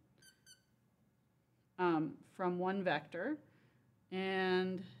line from one vector,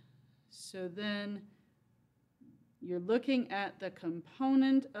 and so then you're looking at the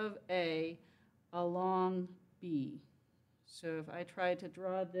component of A along B. So if I try to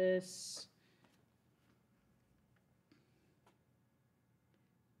draw this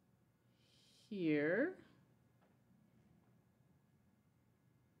here,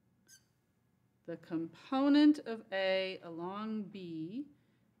 the component of A along B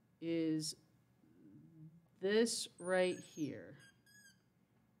is this right here.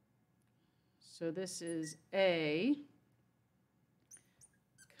 So this is A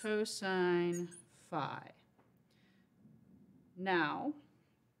cosine phi. Now,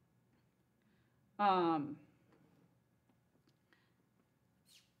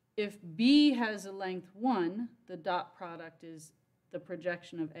 if B has a length 1, the dot product is the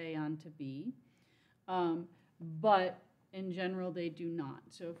projection of A onto B. But in general, they do not.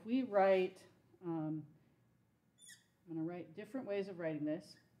 So if we write, I'm going to write different ways of writing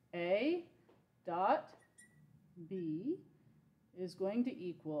this. A dot B is going to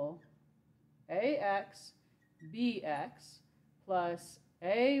equal AX BX plus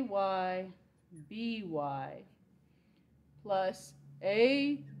AY BY plus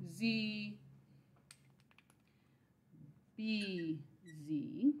AZ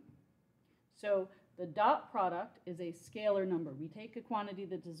BZ. So the dot product is a scalar number. We take a quantity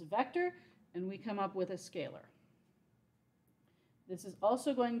that is a vector and we come up with a scalar. This is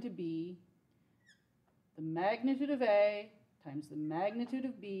also going to be the magnitude of A times the magnitude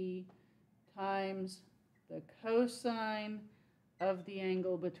of B times the cosine of the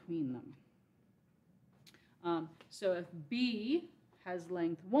angle between them. So if B has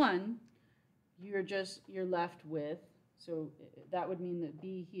length 1, you're left with, so that would mean that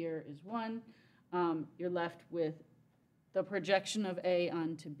B here is 1. You're left with the projection of A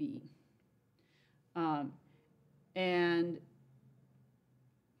onto B. And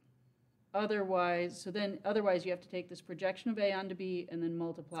otherwise you have to take this projection of A onto B and then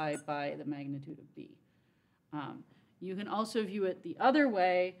multiply by the magnitude of B. You can also view it the other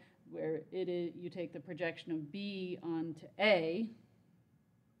way, where you take the projection of B onto A,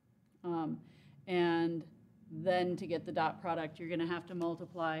 and then to get the dot product, you're going to have to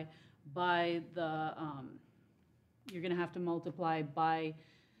multiply by the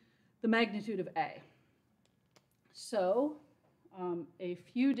magnitude of A. So a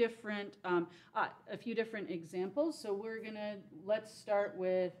few different examples. So let's start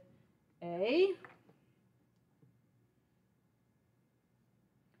with A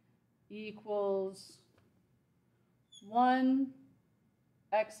equals 1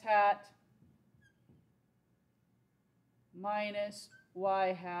 x hat minus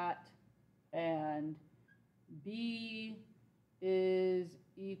y hat, and B is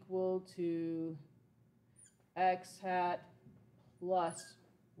equal to x hat plus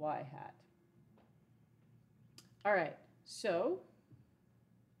y hat. All right, so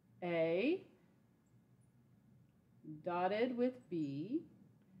A dotted with B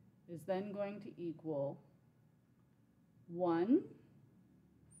is then going to equal 1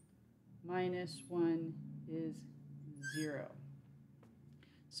 minus 1 is 0.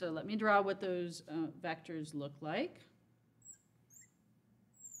 So let me draw what those vectors look like.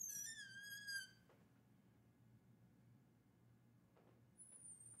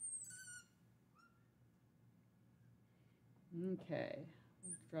 Okay,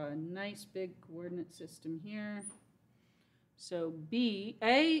 draw a nice big coordinate system here. So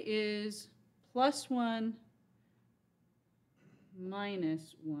A is plus 1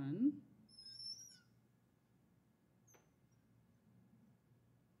 minus 1.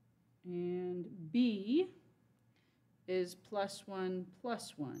 And B is plus 1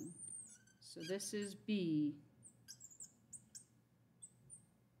 plus 1. So this is B.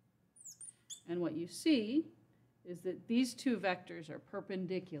 And what you see is that these two vectors are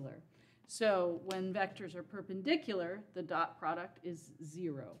perpendicular. So when vectors are perpendicular, the dot product is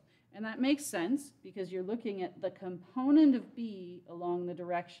 0. And that makes sense because you're looking at the component of B along the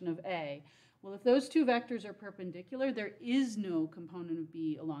direction of A. Well, if those two vectors are perpendicular, there is no component of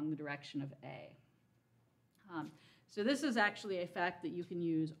B along the direction of A. So this is actually a fact that you can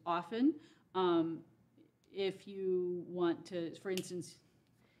use often. If you want to, for instance,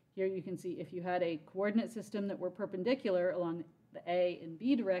 here you can see if you had a coordinate system that were perpendicular along the A and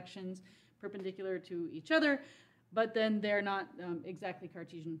B directions, perpendicular to each other, but then they're not exactly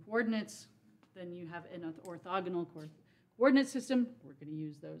Cartesian coordinates, then you have an orthogonal coordinate system. We're going to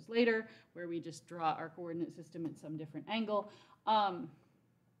use those later, where we just draw our coordinate system at some different angle.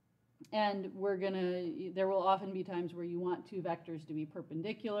 And there will often be times where you want two vectors to be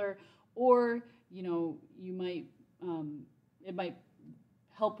perpendicular, or you might it might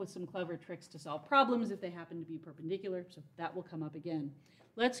help with some clever tricks to solve problems if they happen to be perpendicular. So that will come up again.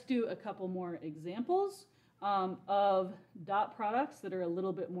 Let's do a couple more examples of dot products that are a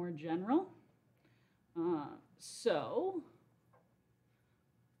little bit more general. So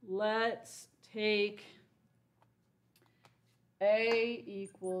let's take A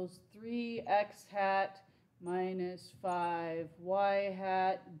equals 3x hat minus 5y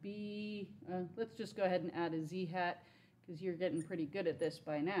hat. B, let's just go ahead and add a z hat because you're getting pretty good at this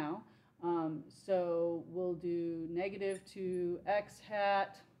by now. So we'll do negative 2x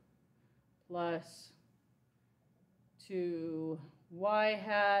hat plus 2y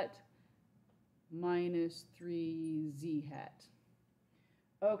hat minus 3z hat.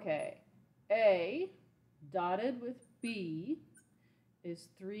 Okay, A dotted with B is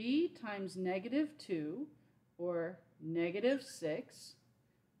 3 times negative 2, or negative 6,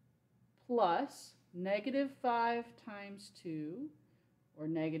 plus negative 5 times 2, or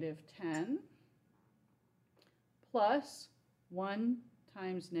negative 10, plus 1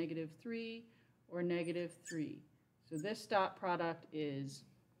 times negative 3, or negative 3. So this dot product is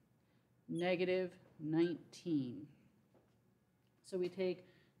negative 19. So we take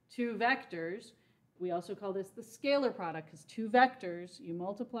two vectors. We also call this the scalar product because two vectors, you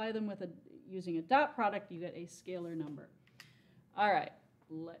multiply them with using a dot product, you get a scalar number. All right,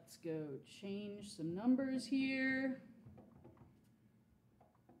 let's go change some numbers here.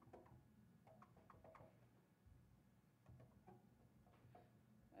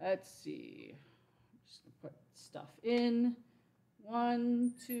 Let's see. Just put stuff in.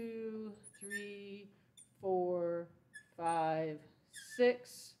 1, 2, 3, 4, 5,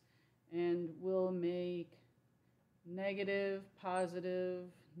 6, and we'll make negative, positive,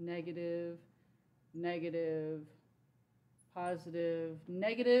 negative, negative, positive,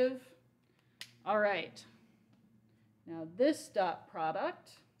 negative. All right. Now this dot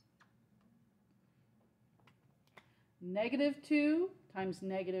product, negative 2 times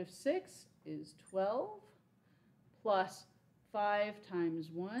negative 6 is 12, plus 5 times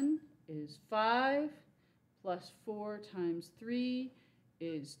 1 is 5, plus 4 times 3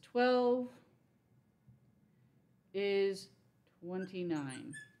 is 12, is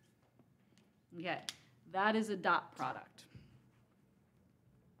 29. Okay, that is a dot product.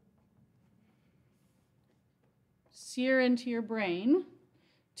 Sear into your brain.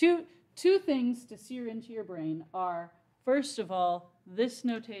 Two things to sear into your brain are, first of all, this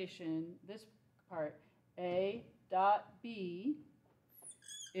notation, this part, A dot B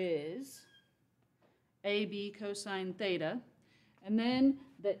is AB cosine theta. And then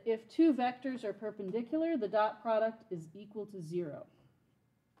that if two vectors are perpendicular, the dot product is equal to 0.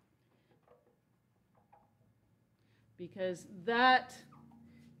 Because that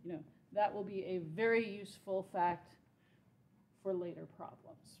will be a very useful fact for later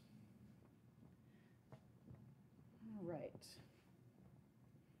problems.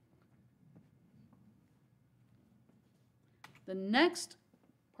 the next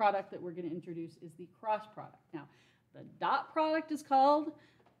product that we're going to introduce is the cross product. Now, the dot product is called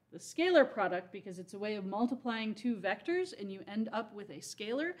the scalar product because it's a way of multiplying two vectors and you end up with a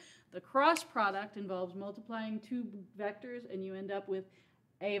scalar. The cross product involves multiplying two vectors and you end up with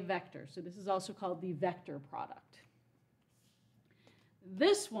a vector. So this is also called the vector product.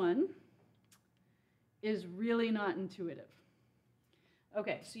 This one is really not intuitive.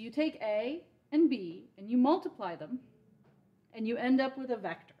 Okay, so you take A and B and you multiply them and you end up with a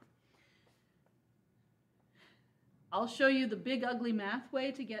vector. I'll show you the big ugly math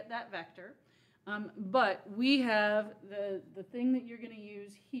way to get that vector, but we have the thing that you're going to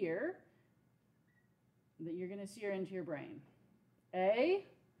use here that you're going to sear into your brain. A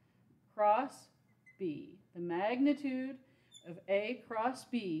cross B. The magnitude of A cross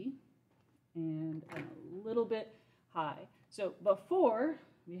B, and I'm a little bit high. So before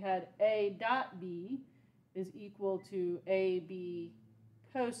we had A dot B is equal to AB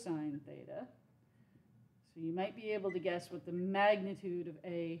cosine theta. So you might be able to guess what the magnitude of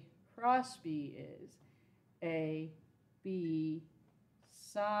A cross B is. AB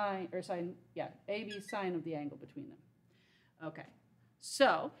sine, or sine, yeah, AB sine of the angle between them. Okay,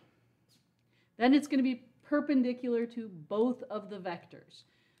 so then it's going to be perpendicular to both of the vectors.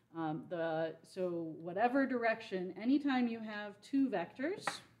 So whatever direction, anytime you have two vectors,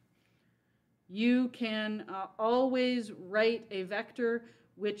 you can always write a vector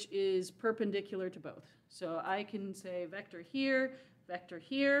which is perpendicular to both. So I can say vector here,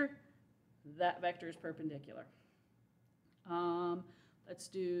 that vector is perpendicular. Let's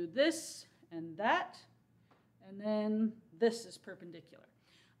do this and that, and then this is perpendicular.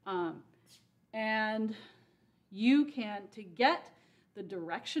 And you can, to get the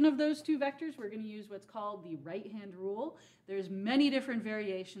direction of those two vectors, we're going to use what's called the right-hand rule. There's many different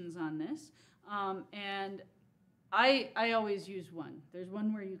variations on this, and I always use one. There's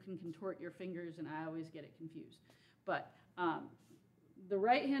one where you can contort your fingers, and I always get it confused. But the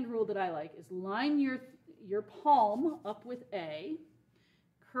right-hand rule that I like is line your palm up with A,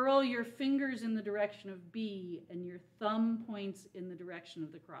 curl your fingers in the direction of B, and your thumb points in the direction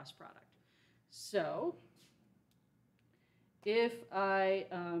of the cross product. So if I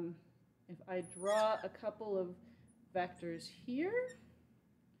draw a couple of vectors here,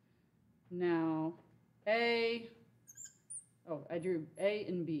 now I drew A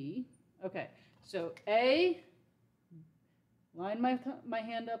and B. Okay, so A, line my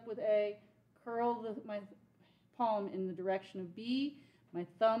hand up with A, curl my palm in the direction of B, my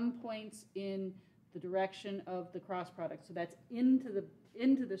thumb points in the direction of the cross product. So that's into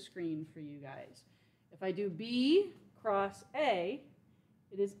the screen for you guys. If I do B cross A,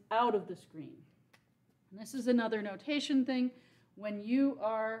 it is out of the screen. And this is another notation thing. When you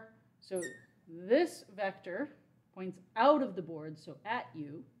are, so this vector points out of the board, so at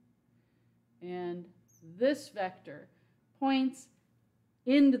you, and this vector points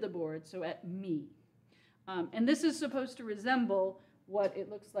into the board, so at me. And this is supposed to resemble what it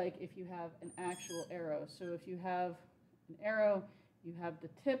looks like if you have an actual arrow. So if you have an arrow, you have the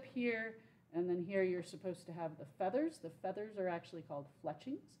tip here, and then here you're supposed to have the feathers. The feathers are actually called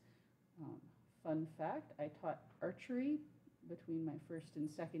fletchings. Fun fact, I taught archery between my first and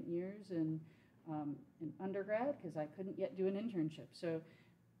second years in undergrad because I couldn't yet do an internship. So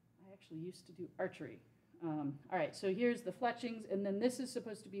I actually used to do archery. All right, so here's the fletchings, and then this is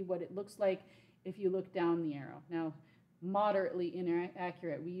supposed to be what it looks like if you look down the arrow. Now, moderately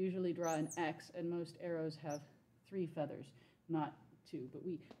inaccurate. We usually draw an X, and most arrows have 3 feathers, not 2, but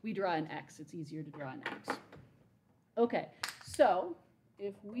we draw an X. It's easier to draw an X. Okay, so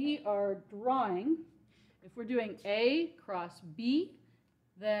if we are drawing, if we're doing A cross B,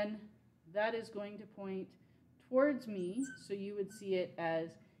 then that is going to point towards me, so you would see it as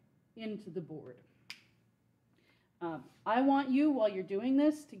into the board. I want you, while you're doing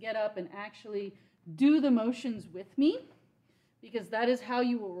this, to get up and actually do the motions with me, because that is how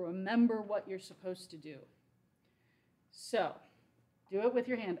you will remember what you're supposed to do. So, do it with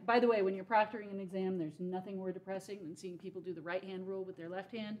your hand. By the way, when you're proctoring an exam, there's nothing more depressing than seeing people do the right-hand rule with their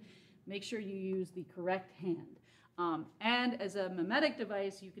left hand. Make sure you use the correct hand. And as a mimetic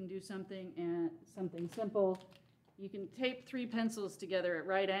device, you can do something simple. You can tape 3 pencils together at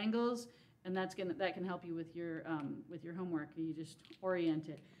right angles, and that can help you with your homework. You just orient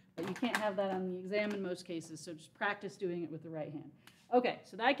it. But you can't have that on the exam in most cases, so just practice doing it with the right hand. Okay,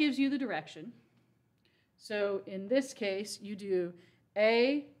 so that gives you the direction. So in this case, you do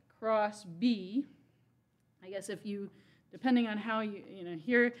A cross B. I guess if you, depending on how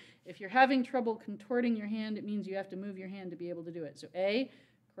here, if you're having trouble contorting your hand, it means you have to move your hand to be able to do it. So A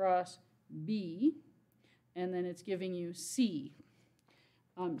cross B. and then it's giving you C.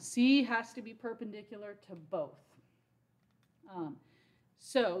 C has to be perpendicular to both.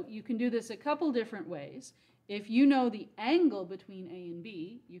 So you can do this a couple different ways. If you know the angle between A and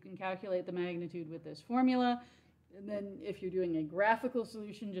B, you can calculate the magnitude with this formula. And then if you're doing a graphical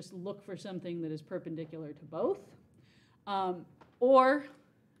solution, just look for something that is perpendicular to both. Or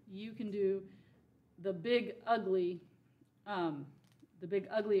you can do the big ugly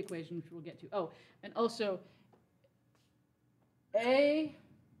equation, which we'll get to. Oh, and also A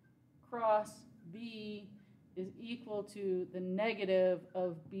cross B is equal to the negative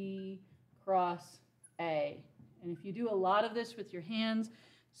of B cross A. And if you do a lot of this with your hands,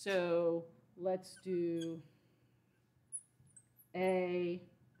 so let's do A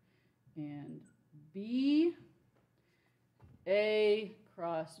and B. A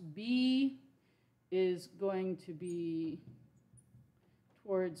cross B is going to be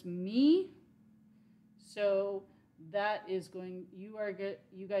towards me. So that is going, you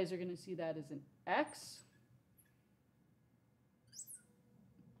guys are going to see that as an X.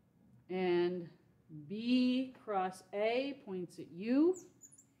 And B cross A points at you.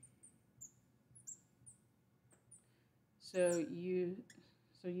 So you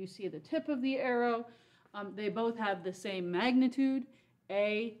see the tip of the arrow. They both have the same magnitude,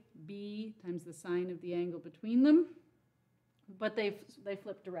 A, B times the sine of the angle between them, but they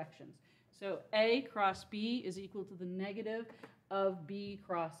flip directions. So A cross B is equal to the negative of B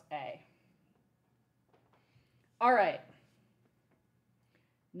cross A. All right.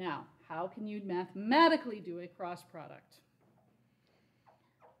 Now, how can you mathematically do a cross product?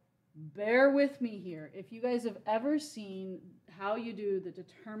 Bear with me here. If you guys have ever seen how you do the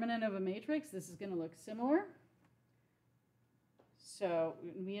determinant of a matrix, this is going to look similar. So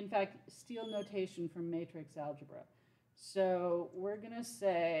we, in fact, steal notation from matrix algebra. So we're going to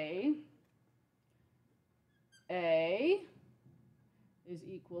say A is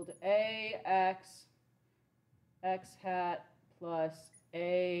equal to AX, X hat plus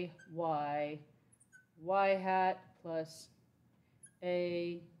AY, Y hat plus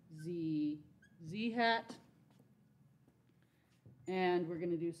AZ, Z hat. And we're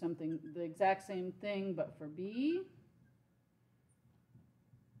going to do something, the exact same thing, but for B.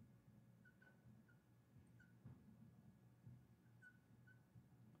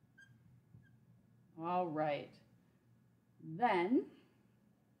 All right. Then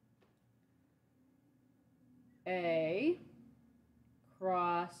A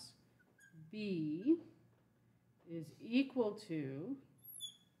cross B is equal to,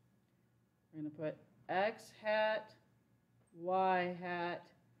 we're going to put X hat, Y hat,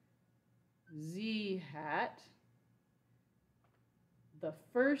 Z hat, the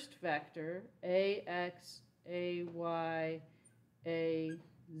first vector, AX, AY, AZ,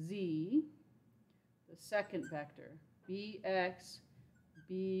 the second vector, BX,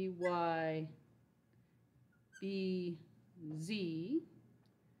 BY, BZ.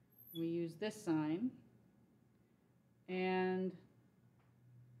 We use this sign. And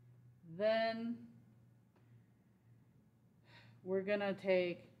then we're going to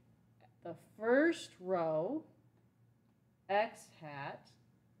take the first row, X hat,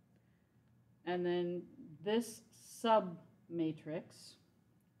 and then this sub-matrix,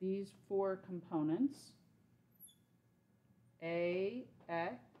 these four components, A,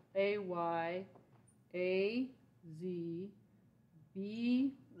 X, AY, AZ,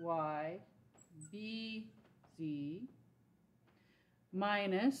 BY, BZ,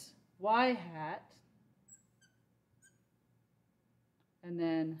 minus Y hat, and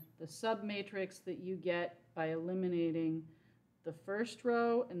then the submatrix that you get by eliminating the first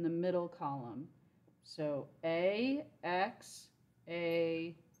row and the middle column. So A, X,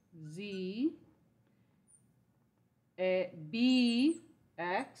 A, Z, B,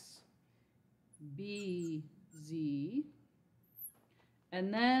 X, B, Z,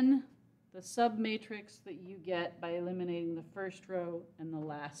 and then the submatrix that you get by eliminating the first row and the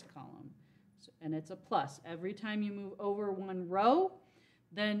last column. So, and it's a plus. Every time you move over one row,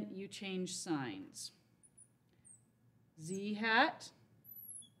 then you change signs. Z hat,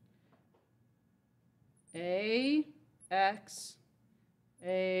 A, X,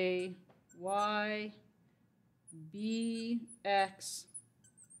 A, Y, B, X,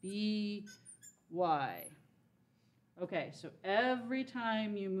 B, Y. Okay, so every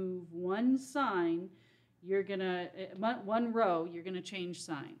time you move one sign, you're gonna, one row, you're gonna change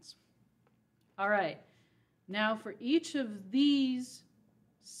signs. All right, now for each of these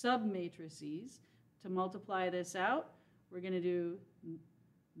submatrices, to multiply this out, we're gonna do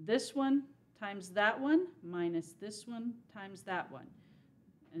this one times that one minus this one times that one.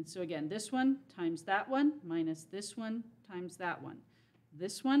 And so again, this one times that one minus this one times that one.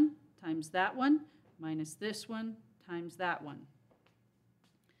 This one times that one minus this one times that one.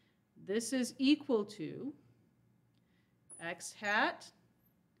 This is equal to x hat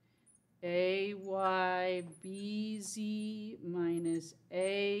AY BZ minus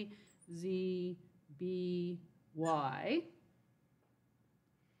AZ BY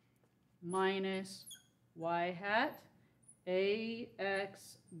minus y hat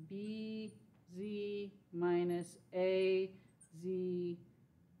AX BZ minus AZ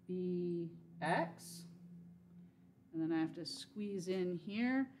BX. And then I have to squeeze in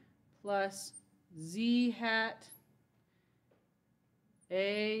here, plus z hat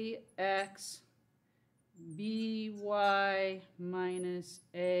AX BY minus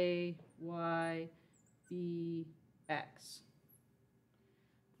AY BX.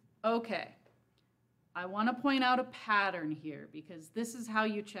 Okay, I want to point out a pattern here because this is how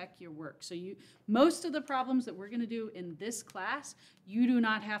you check your work. So most of the problems that we're going to do in this class, you do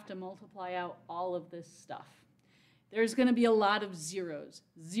not have to multiply out all of this stuff. There's going to be a lot of zeros.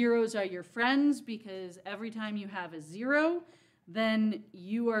 Zeros are your friends because every time you have a zero, then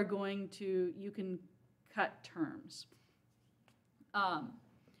you can cut terms. And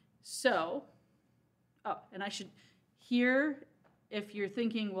I should, here, if you're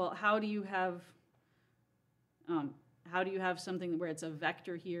thinking, well, how do you have something where it's a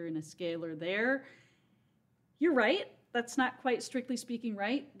vector here and a scalar there? You're right. That's not quite strictly speaking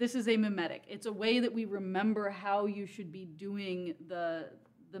right. This is a mimetic. It's a way that we remember how you should be doing the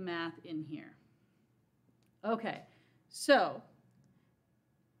math in here. Okay, so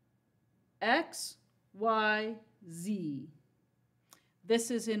X, Y, Z.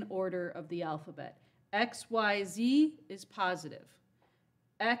 This is in order of the alphabet. X, Y, Z is positive.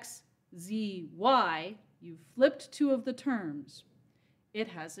 X, Z, Y, you flipped two of the terms. It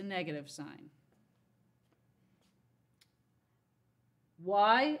has a negative sign.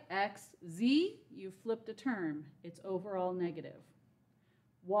 Y, X, Z, you flipped a term. It's overall negative.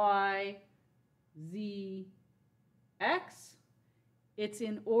 Y, Z, X, it's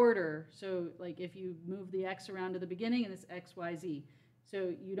in order. So like if you move the X around to the beginning and it's X, Y, Z.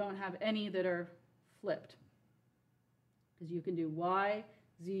 So you don't have any that are flipped. Because you can do Y,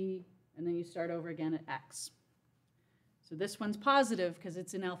 Z, and then you start over again at X. So this one's positive because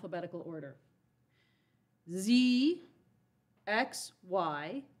it's in alphabetical order. Z, X,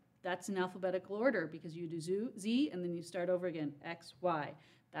 Y, that's in alphabetical order because you do Z and then you start over again, X, Y.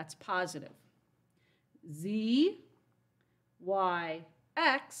 That's positive. Z, Y,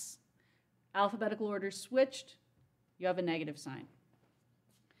 X, alphabetical order switched, you have a negative sign.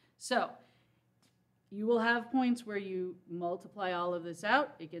 So you will have points where you multiply all of this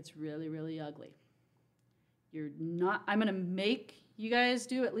out. It gets really, really ugly. I'm going to make you guys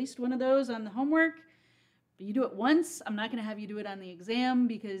do at least one of those on the homework. But you do it once. I'm not going to have you do it on the exam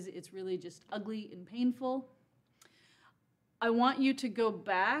because it's really just ugly and painful. I want you to go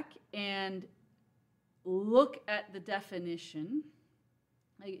back and look at the definition.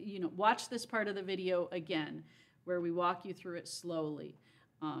 Watch this part of the video again where we walk you through it slowly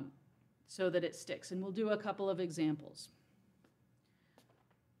so that it sticks. And we'll do a couple of examples.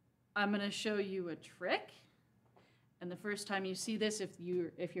 I'm going to show you a trick. And the first time you see this, if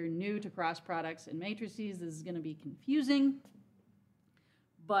you're new to cross products and matrices, this is going to be confusing.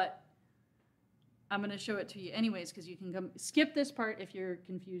 But I'm going to show it to you anyways because you can skip this part if you're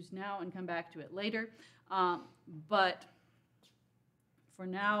confused now and come back to it later. But for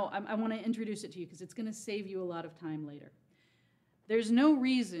now, I want to introduce it to you because it's going to save you a lot of time later. There's no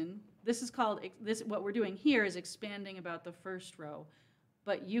reason, what we're doing here is expanding about the first row,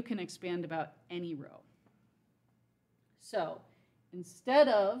 but you can expand about any row. So instead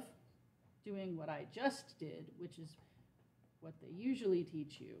of doing what I just did, which is what they usually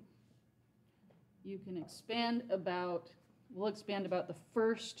teach you, you can expand about, we'll expand about the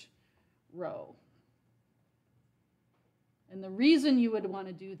first row. And the reason you would want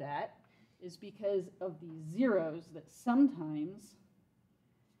to do that is because of these zeros that sometimes,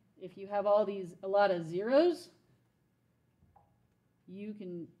 if you have a lot of zeros, you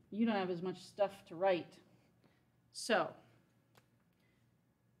don't have as much stuff to write. So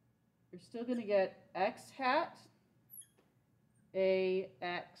you're still going to get X hat,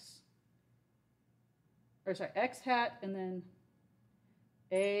 X hat, and then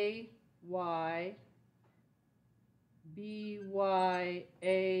A, Y, B, Y,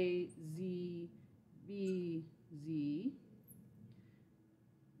 A, Z, B, Z,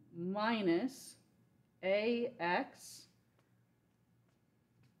 minus A, X,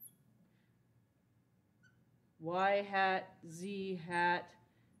 Y hat, Z hat,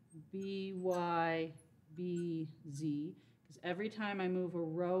 by, bz, because every time I move a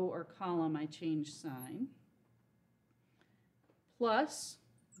row or column, I change sign, plus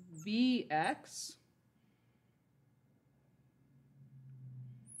bx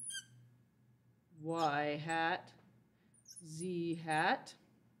y hat, z hat,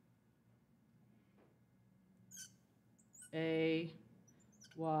 a,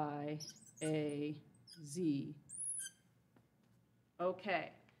 y, a, z.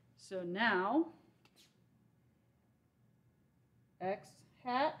 Okay, so now x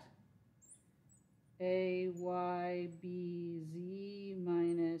hat, a, y, b, z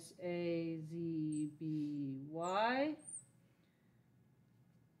minus a, z, b, y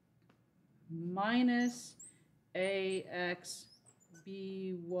minus ax,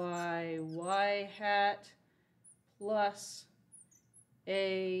 by, y hat plus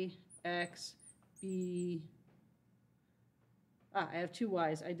ax, b, I have two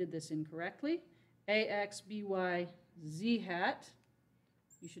y's, I did this incorrectly, ax, by, z hat.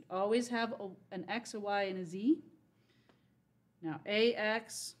 You should always have an x, a y, and a z. Now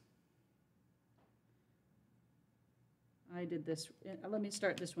ax, I did this, let me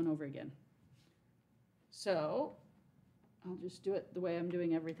start this one over again. So I'll just do it the way I'm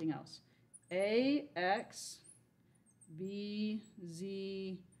doing everything else. Ax, b,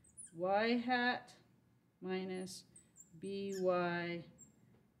 z, y hat minus by,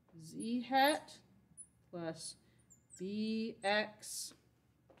 z hat plus bx,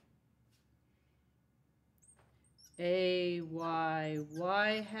 a,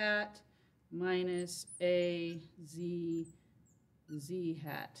 y hat minus a, z, z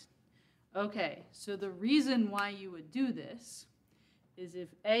hat. Okay, so the reason why you would do this is if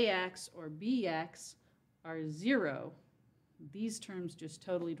ax or bx are 0, these terms just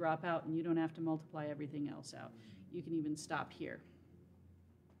totally drop out and you don't have to multiply everything else out. You can even stop here.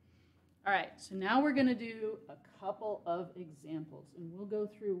 All right, so now we're going to do a couple of examples, and we'll go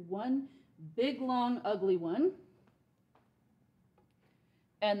through one big, long, ugly one,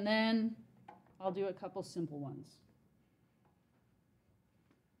 and then I'll do a couple simple ones.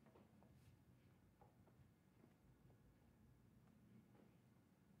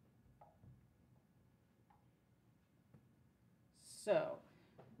 So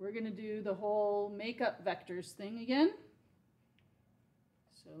we're going to do the whole makeup vectors thing again.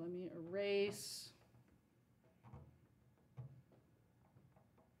 So let me erase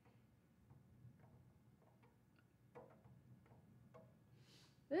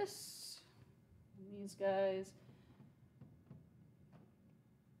this and these guys.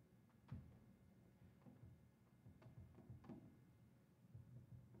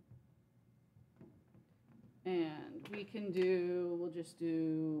 And we can do, we'll just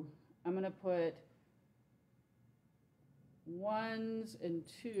do, I'm going to put 1s and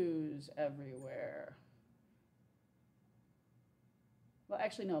 2s everywhere. Well,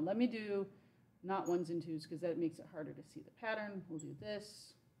 actually, no, let me do not 1s and 2s because that makes it harder to see the pattern. We'll do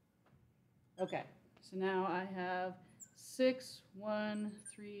this. Okay, so now I have 6, 1,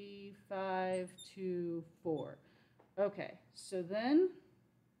 3, 5, 2, 4. Okay, so then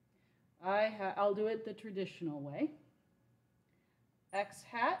I'll do it the traditional way. X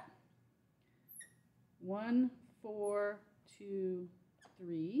hat, 1, 4, 2,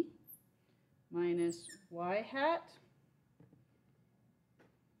 3, minus y hat,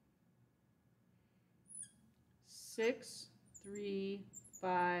 6, 3,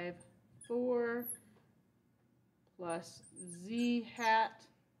 5, 4, plus z hat,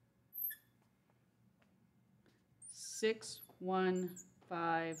 6, 1,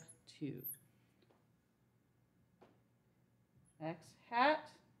 5, 2. X hat,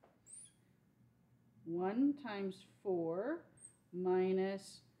 1 times 4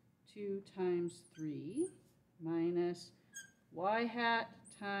 minus 2 times 3 minus y hat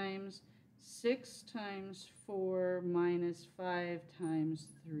times 6 times 4 minus 5 times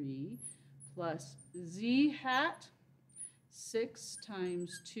 3 plus z hat, 6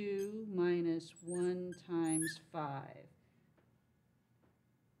 times 2 minus 1 times 5.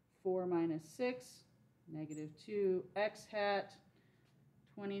 4 minus 6, negative 2. X hat,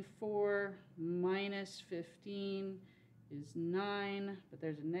 24 minus 15 is 9, but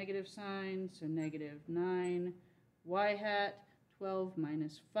there's a negative sign, so negative 9. Y hat, 12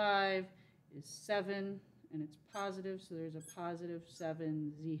 minus 5 is 7, and it's positive, so there's a positive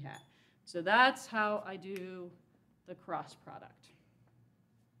 7 z hat. So that's how I do the cross product.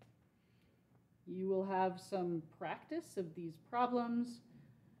 You will have some practice of these problems.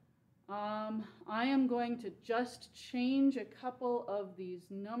 I am going to just change a couple of these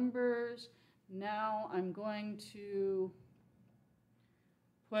numbers. Now I'm going to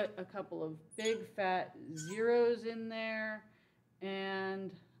put a couple of big fat zeros in there,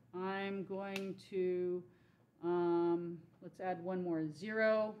 and I'm going to, let's add one more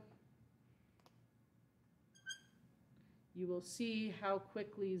 0. You will see how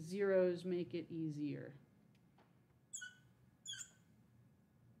quickly zeros make it easier.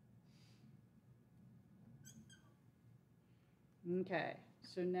 Okay,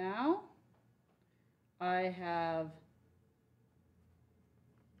 so now I have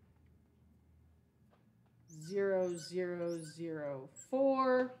 0, 0, 0,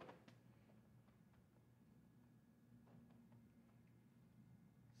 4.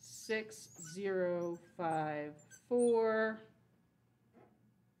 6, 0, 5, 4.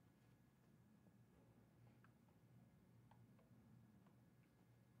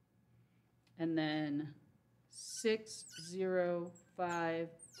 And then 6, 0, 5,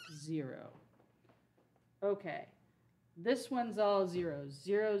 0. Okay, this one's all zeros.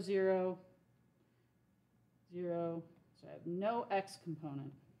 0, 0, 0. So I have no x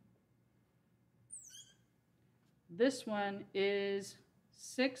component. This one is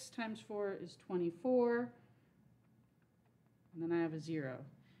 6 times 4 is 24. And then I have a 0.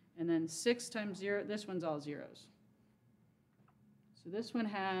 And then 6 times 0, this one's all zeros. So this one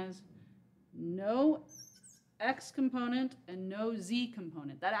has no x component and no z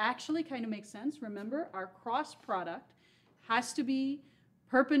component. That actually kind of makes sense. Remember, our cross product has to be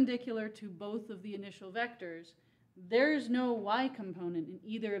perpendicular to both of the initial vectors. There's no y component in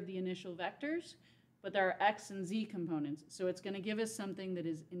either of the initial vectors, but there are x and z components. So it's going to give us something that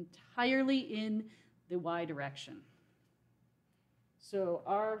is entirely in the y direction. So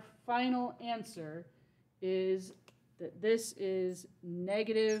our final answer is that this is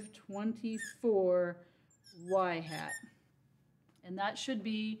negative 24 y hat. And that should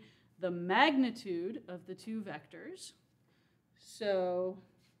be the magnitude of the two vectors. So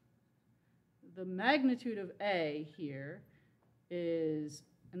the magnitude of A here is,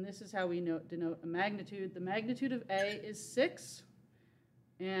 and this is how we denote a magnitude. The magnitude of A is 6,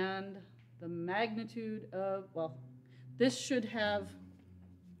 and the magnitude of, well, this should have,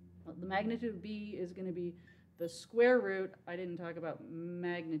 well, the magnitude of B is going to be the square root. I didn't talk about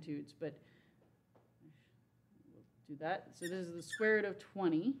magnitudes, but we'll do that. So this is the square root of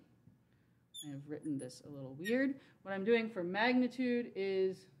 20. I have written this a little weird. What I'm doing for magnitude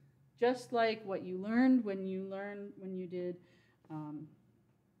is just like what you learned when you did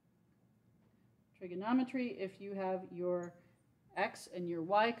trigonometry. If you have your x and your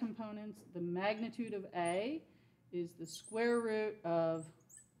y components, the magnitude of A is the square root of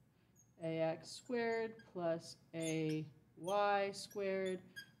ax squared plus ay squared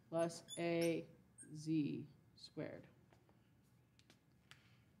plus az squared.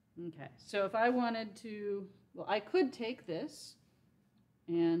 Okay, so if I wanted to, well, I could take this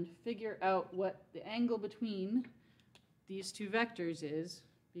and figure out what the angle between these two vectors is,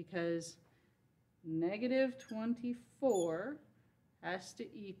 because negative 24 has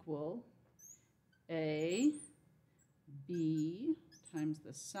to equal a b times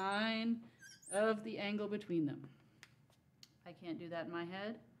the sine of the angle between them. I can't do that in my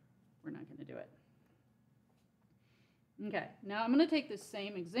head. We're not going to do it. Okay, now I'm going to take this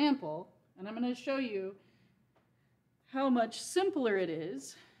same example, and I'm going to show you how much simpler it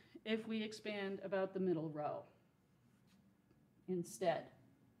is if we expand about the middle row instead.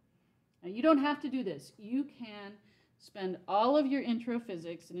 Now, you don't have to do this. You can spend all of your intro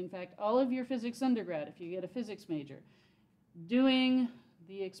physics, and in fact, all of your physics undergrad, if you get a physics major, doing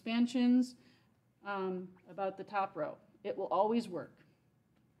the expansions about the top row. It will always work.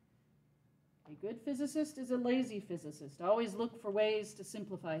 A good physicist is a lazy physicist. Always look for ways to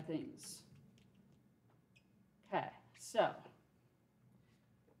simplify things. Okay, so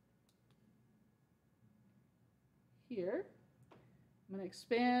here, I'm going to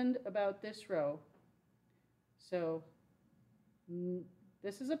expand about this row. So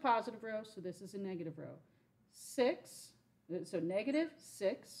this is a positive row, so this is a negative row. 6, so negative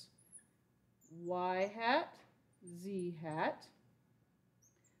 6, y hat, z hat,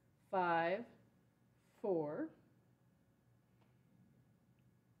 5, 4,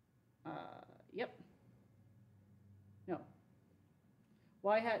 yep, no,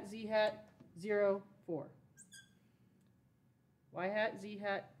 y hat, z hat, 0, 4, y hat, z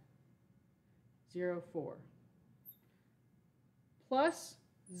hat, 0, 4, plus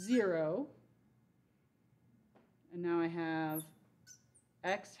 0, and now I have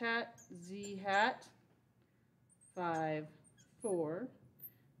x hat, z hat, 5, 4,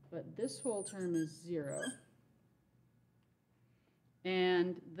 but this whole term is 0.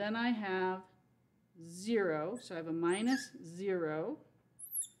 And then I have 0, so I have a minus 0,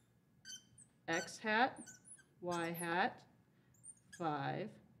 x hat, y hat, 5,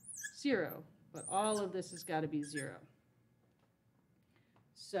 0. But all of this has got to be 0.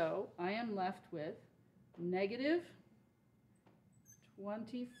 So I am left with negative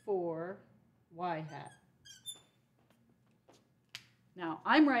 24 y hat. Now,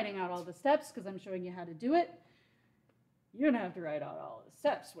 I'm writing out all the steps because I'm showing you how to do it. You don't have to write out all the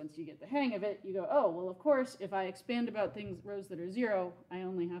steps. Once you get the hang of it, you go, oh, well, of course, if I expand about things, rows that are 0, I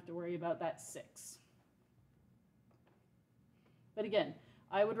only have to worry about that 6. But again,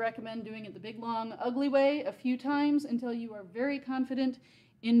 I would recommend doing it the big, long, ugly way a few times until you are very confident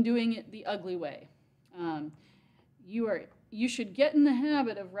in doing it the ugly way. You should get in the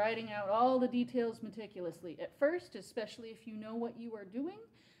habit of writing out all the details meticulously. At first, especially if you know what you are doing,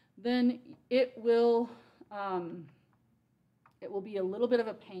 then it will be a little bit of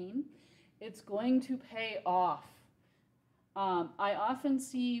a pain. It's going to pay off. I often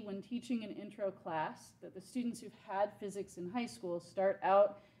see when teaching an intro class that the students who've had physics in high school start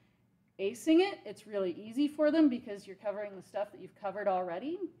out acing it. It's really easy for them because you're covering the stuff that you've covered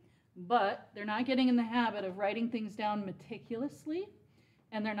already, but they're not getting in the habit of writing things down meticulously,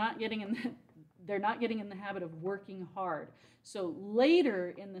 and they're not getting in the habit of working hard. So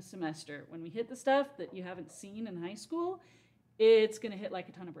later in the semester, when we hit the stuff that you haven't seen in high school, it's going to hit like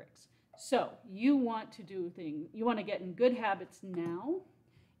a ton of bricks. So you want to get in good habits now.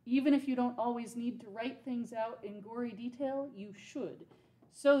 Even if you don't always need to write things out in gory detail, you should,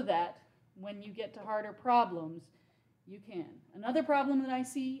 so that when you get to harder problems, you can. Another problem that I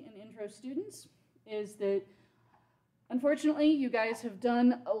see in intro students is that, unfortunately, you guys have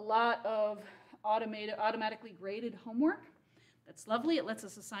done a lot of automatically graded homework. That's lovely. It lets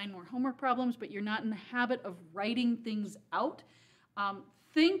us assign more homework problems, but you're not in the habit of writing things out.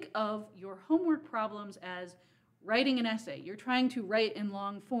 Think of your homework problems as writing an essay. You're trying to write in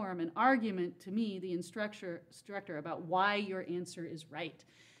long form an argument to me, the instructor, about why your answer is right.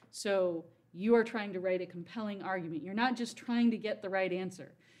 So you are trying to write a compelling argument. You're not just trying to get the right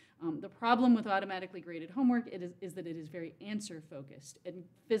answer. The problem with automatically graded homework is that it is very answer-focused. And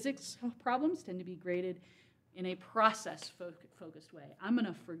physics problems tend to be graded in a process-focused way. I'm going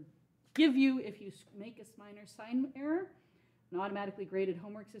to forgive you if you make a minor sign error. An automatically graded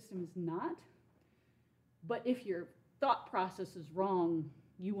homework system is not. But if your thought process is wrong,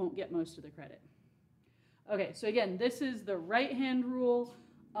 you won't get most of the credit. Okay, so again, this is the right-hand rule.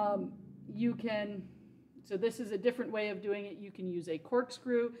 So this is a different way of doing it. You can use a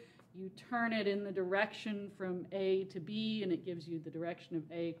corkscrew. You turn it in the direction from A to B, and it gives you the direction of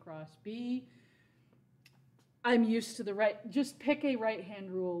A cross B. I'm used to the right. Just pick a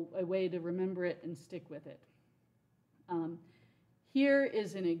right-hand rule, a way to remember it and stick with it. Here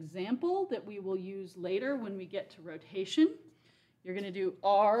is an example that we will use later when we get to rotation. You're going to do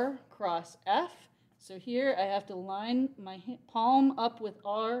R cross F. So here I have to line my palm up with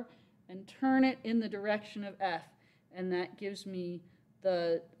R and turn it in the direction of F. And that gives me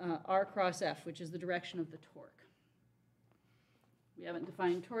the R cross F, which is the direction of the torque. We haven't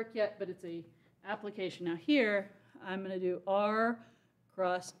defined torque yet, but it's a application. Now here, I'm going to do R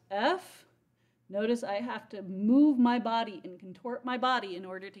cross F. Notice I have to move my body and contort my body in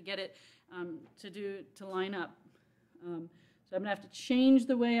order to get it to line up. So I'm going to have to change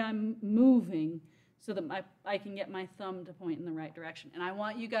the way I'm moving so that I can get my thumb to point in the right direction. And I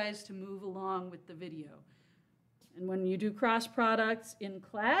want you guys to move along with the video. And when you do cross products in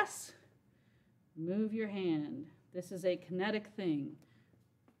class, move your hand. This is a kinetic thing.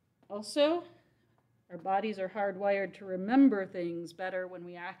 Also, our bodies are hardwired to remember things better when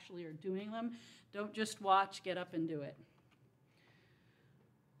we actually are doing them. Don't just watch, get up and do it.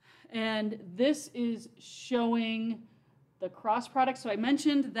 And this is showing the cross product. So I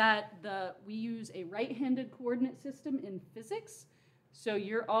mentioned that we use a right-handed coordinate system in physics. So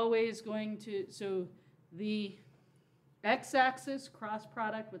you're always going to, so the x-axis cross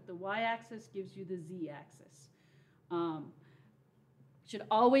product with the y-axis gives you the z-axis. Should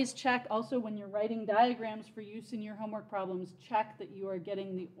always check also when you're writing diagrams for use in your homework problems, check that you are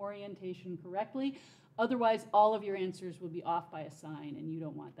getting the orientation correctly. Otherwise, all of your answers will be off by a sign, and you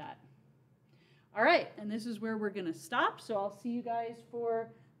don't want that. All right, and this is where we're going to stop, so I'll see you guys for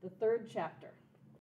the third chapter.